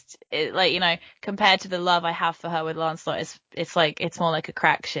like, you know, compared to the love I have for her with Lancelot, it's like it's more like a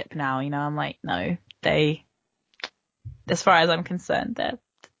crack ship now. You know, I'm like, no, as far as I'm concerned,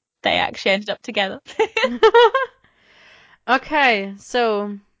 they actually ended up together. Okay,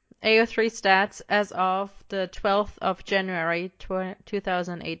 so AO3 stats as of the 12th of January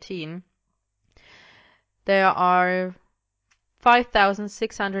 2018. There are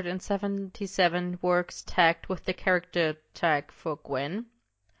 5,677 works tagged with the character tag for Gwen.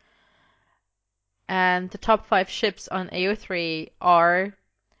 And the top 5 ships on AO3 are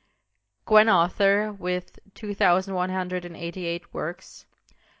Gwen Arthur with 2,188 works,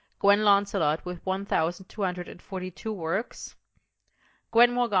 Gwen Lancelot with 1,242 works,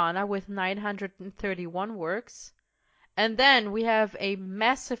 Gwen Morgana with 931 works, and then we have a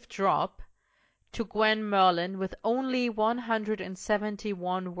massive drop to Gwen Merlin with only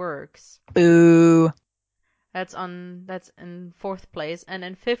 171 works. Boo. That's in 4th place. And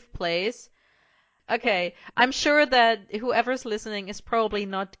in 5th place, okay, I'm sure that whoever's listening is probably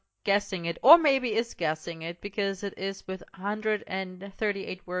not guessing it, or maybe is guessing it, because it is with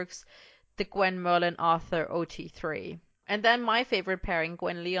 138 works, the Gwen Merlin Arthur OT3. And then my favorite pairing,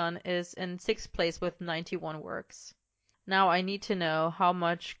 Gwen Leon, is in 6th place with 91 works. Now I need to know how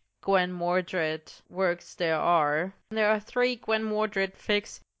much Gwen Mordred works there are. There are 3 Gwen Mordred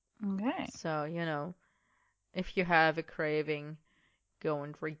fics. Okay. So, if you have a craving, go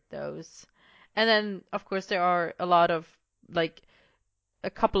and read those. And then, of course, there are a lot of, like, a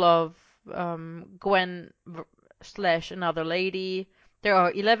couple of Gwen / another lady. There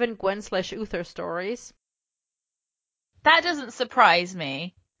are 11 Gwen / Uther stories. That doesn't surprise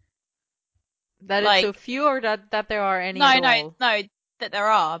me. That it's so few, or that there are any at all? No, that there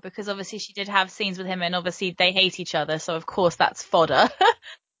are, because obviously she did have scenes with him, and obviously they hate each other, so of course that's fodder.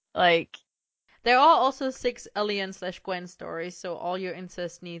 There are also 6 Alien / Gwen stories, so all your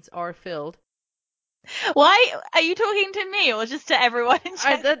incest needs are filled. Why are you talking to me or just to everyone in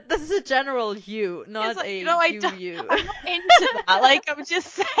general? This is a general you, not you. I'm not into that. I'm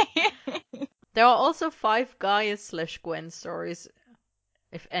just saying. There are also 5 Gaius / Gwen stories,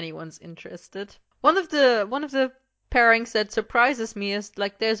 if anyone's interested. One of the pairings that surprises me is,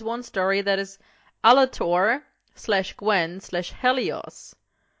 like, there's one story that is Alator / Gwen / Helios.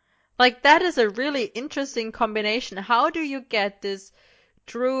 Like, that is a really interesting combination. How do you get this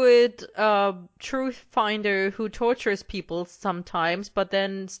druid truth finder who tortures people sometimes, but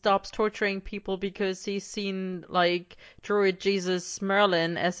then stops torturing people because he's seen, like, druid Jesus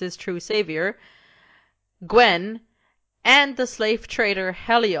Merlin as his true savior, Gwen, and the slave trader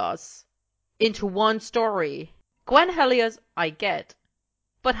Helios into one story? Gwen Helios, I get.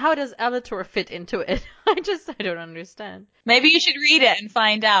 But how does Alator fit into it? I don't understand. Maybe you should read it and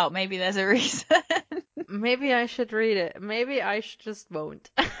find out. Maybe there's a reason. Maybe I should read it. Maybe I just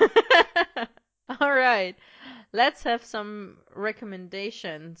won't. All right. Let's have some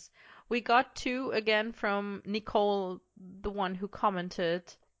recommendations. We got 2 again from Nicole, the one who commented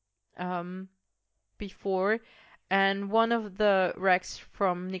before. And one of the recs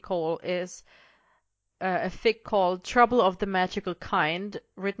from Nicole is a fic called Trouble of the Magical Kind,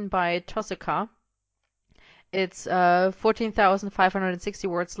 written by Tosuka. It's 14,560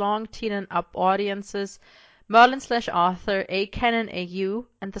 words long, teen and up audiences, Merlin / Arthur, a canon AU,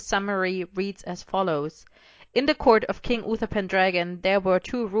 and the summary reads as follows. In the court of King Uther Pendragon, there were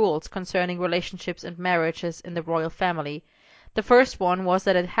 2 rules concerning relationships and marriages in the royal family. The first one was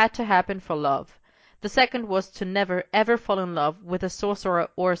that it had to happen for love. The second was to never ever fall in love with a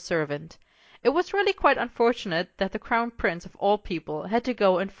sorcerer or a servant. It was really quite unfortunate that the crown prince of all people had to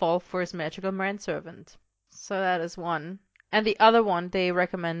go and fall for his magical manservant. So that is one. And the other one they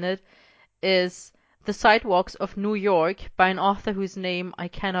recommended is The Sidewalks of New York by an author whose name I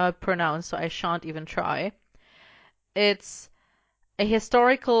cannot pronounce, so I shan't even try. It's a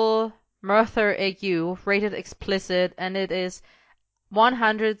historical Merthyr AU, rated explicit, and it is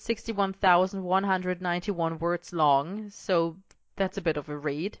 161,191 words long, so that's a bit of a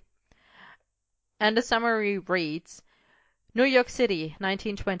read. And the summary reads, New York City,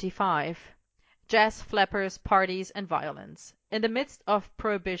 1925. Jazz, flappers, parties, and violence. In the midst of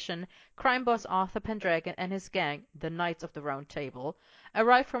prohibition, crime boss Arthur Pendragon and his gang, the Knights of the Round Table,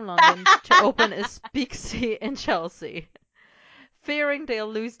 arrive from London to open a speakeasy in Chelsea. Fearing they'll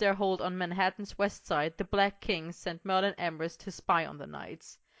lose their hold on Manhattan's west side, the Black Kings send Merlin Ambrose to spy on the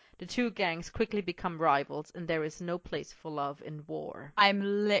Knights. The 2 gangs quickly become rivals, and there is no place for love in war. I'm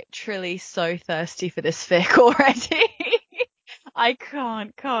literally so thirsty for this fic already. I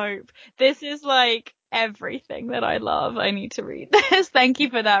can't cope. This is like everything that I love. I need to read this. Thank you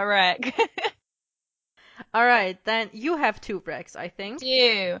for that rec. All right, then you have 2 recs, I think. I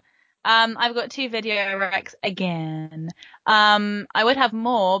do. I've got 2 video recs again. I would have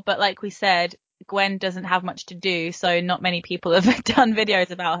more, but like we said, Gwen doesn't have much to do, so not many people have done videos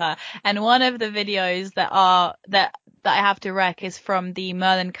about her. And one of the videos that I have to rec is from the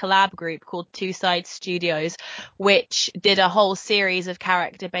Merlin collab group called Two Sides Studios, which did a whole series of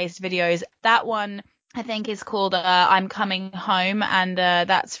character-based videos. That one I think is called I'm Coming Home, and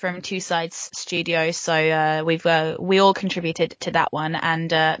that's from Two Sides Studios. So we all contributed to that one. And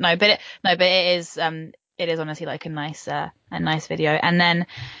but it is honestly like a nice video. And then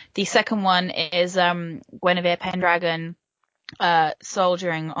the second one is Guinevere Pendragon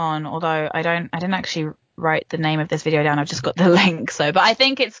soldiering on. Although I didn't actually write the name of this video down. I've just got the link. So, but I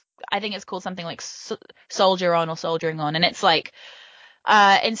think it's called something like Soldier On or Soldiering On, and it's like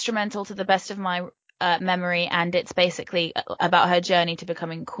instrumental to the best of my memory, and it's basically about her journey to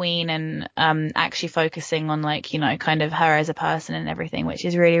becoming queen, and actually focusing on like, you know, kind of her as a person and everything, which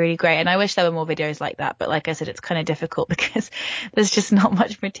is really, really great. And I wish there were more videos like that, but like I said, it's kind of difficult because there's just not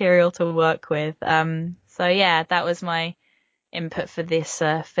much material to work with. So yeah, that was my input for this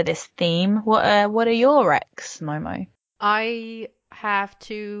theme. What are your recs, Momo? I have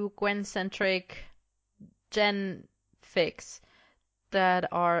two Gwen-centric Gen fics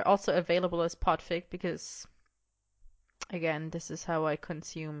that are also available as podfic, because again, this is how I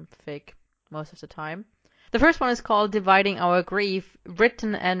consume fic most of the time. The first one is called Dividing Our Grief,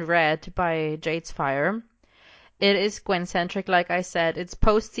 written and read by Jadesfire. It is Gwen-centric, like I said. It's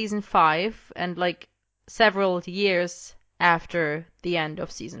post season 5 and like several years after the end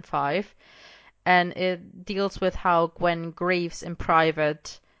of season 5. And it deals with how Gwen grieves in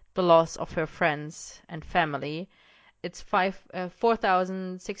private the loss of her friends and family. It's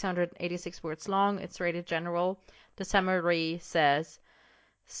 4,686 words long. It's rated general. The summary says,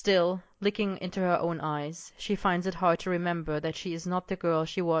 still, looking into her own eyes, she finds it hard to remember that she is not the girl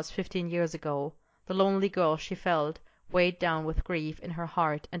she was 15 years ago, the lonely girl she felt, weighed down with grief in her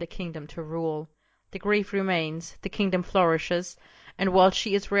heart and a kingdom to rule. The grief remains, the kingdom flourishes, and while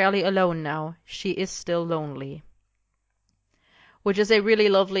she is rarely alone now, she is still lonely. Which is a really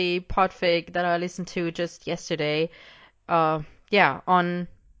lovely podfic that I listened to just yesterday. On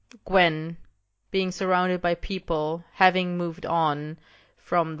Gwen being surrounded by people, having moved on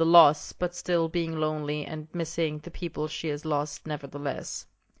from the loss, but still being lonely and missing the people she has lost nevertheless.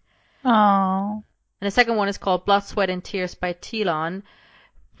 Oh. And the second one is called Blood, Sweat and Tears by Tilan,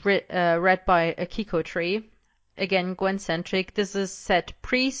 read by Akiko Tree. Again, Gwen-centric. This is set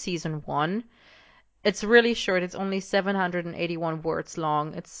pre-season 1. It's really short. It's only 781 words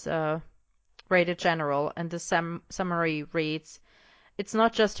long. It's rated general, and the summary reads, it's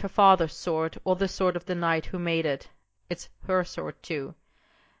not just her father's sword or the sword of the knight who made it. It's her sword too.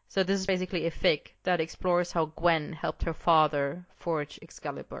 So this is basically a fic that explores how Gwen helped her father forge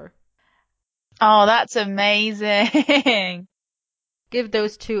Excalibur. Oh, that's amazing. Give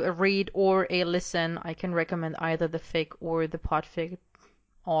those two a read or a listen. I can recommend either the fic or the podfic.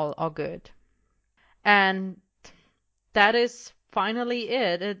 All are good. And that is finally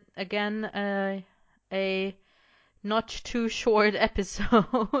it. Again, a not too short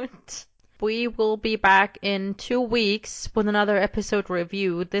episode. We will be back in 2 weeks with another episode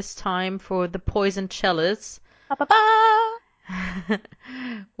review, this time for The Poison Chalice.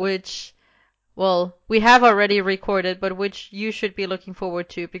 Which, well, we have already recorded, but which you should be looking forward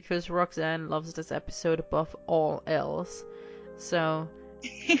to because Roxanne loves this episode above all else. So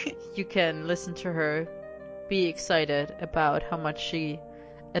you can listen to her be excited about how much she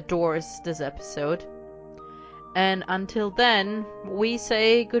adores this episode. And until then, we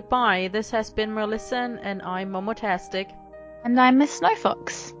say goodbye. This has been Merlisson, and I'm Momotastic. And I'm Miss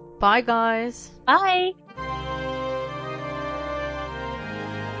Snowfox. Bye, guys. Bye.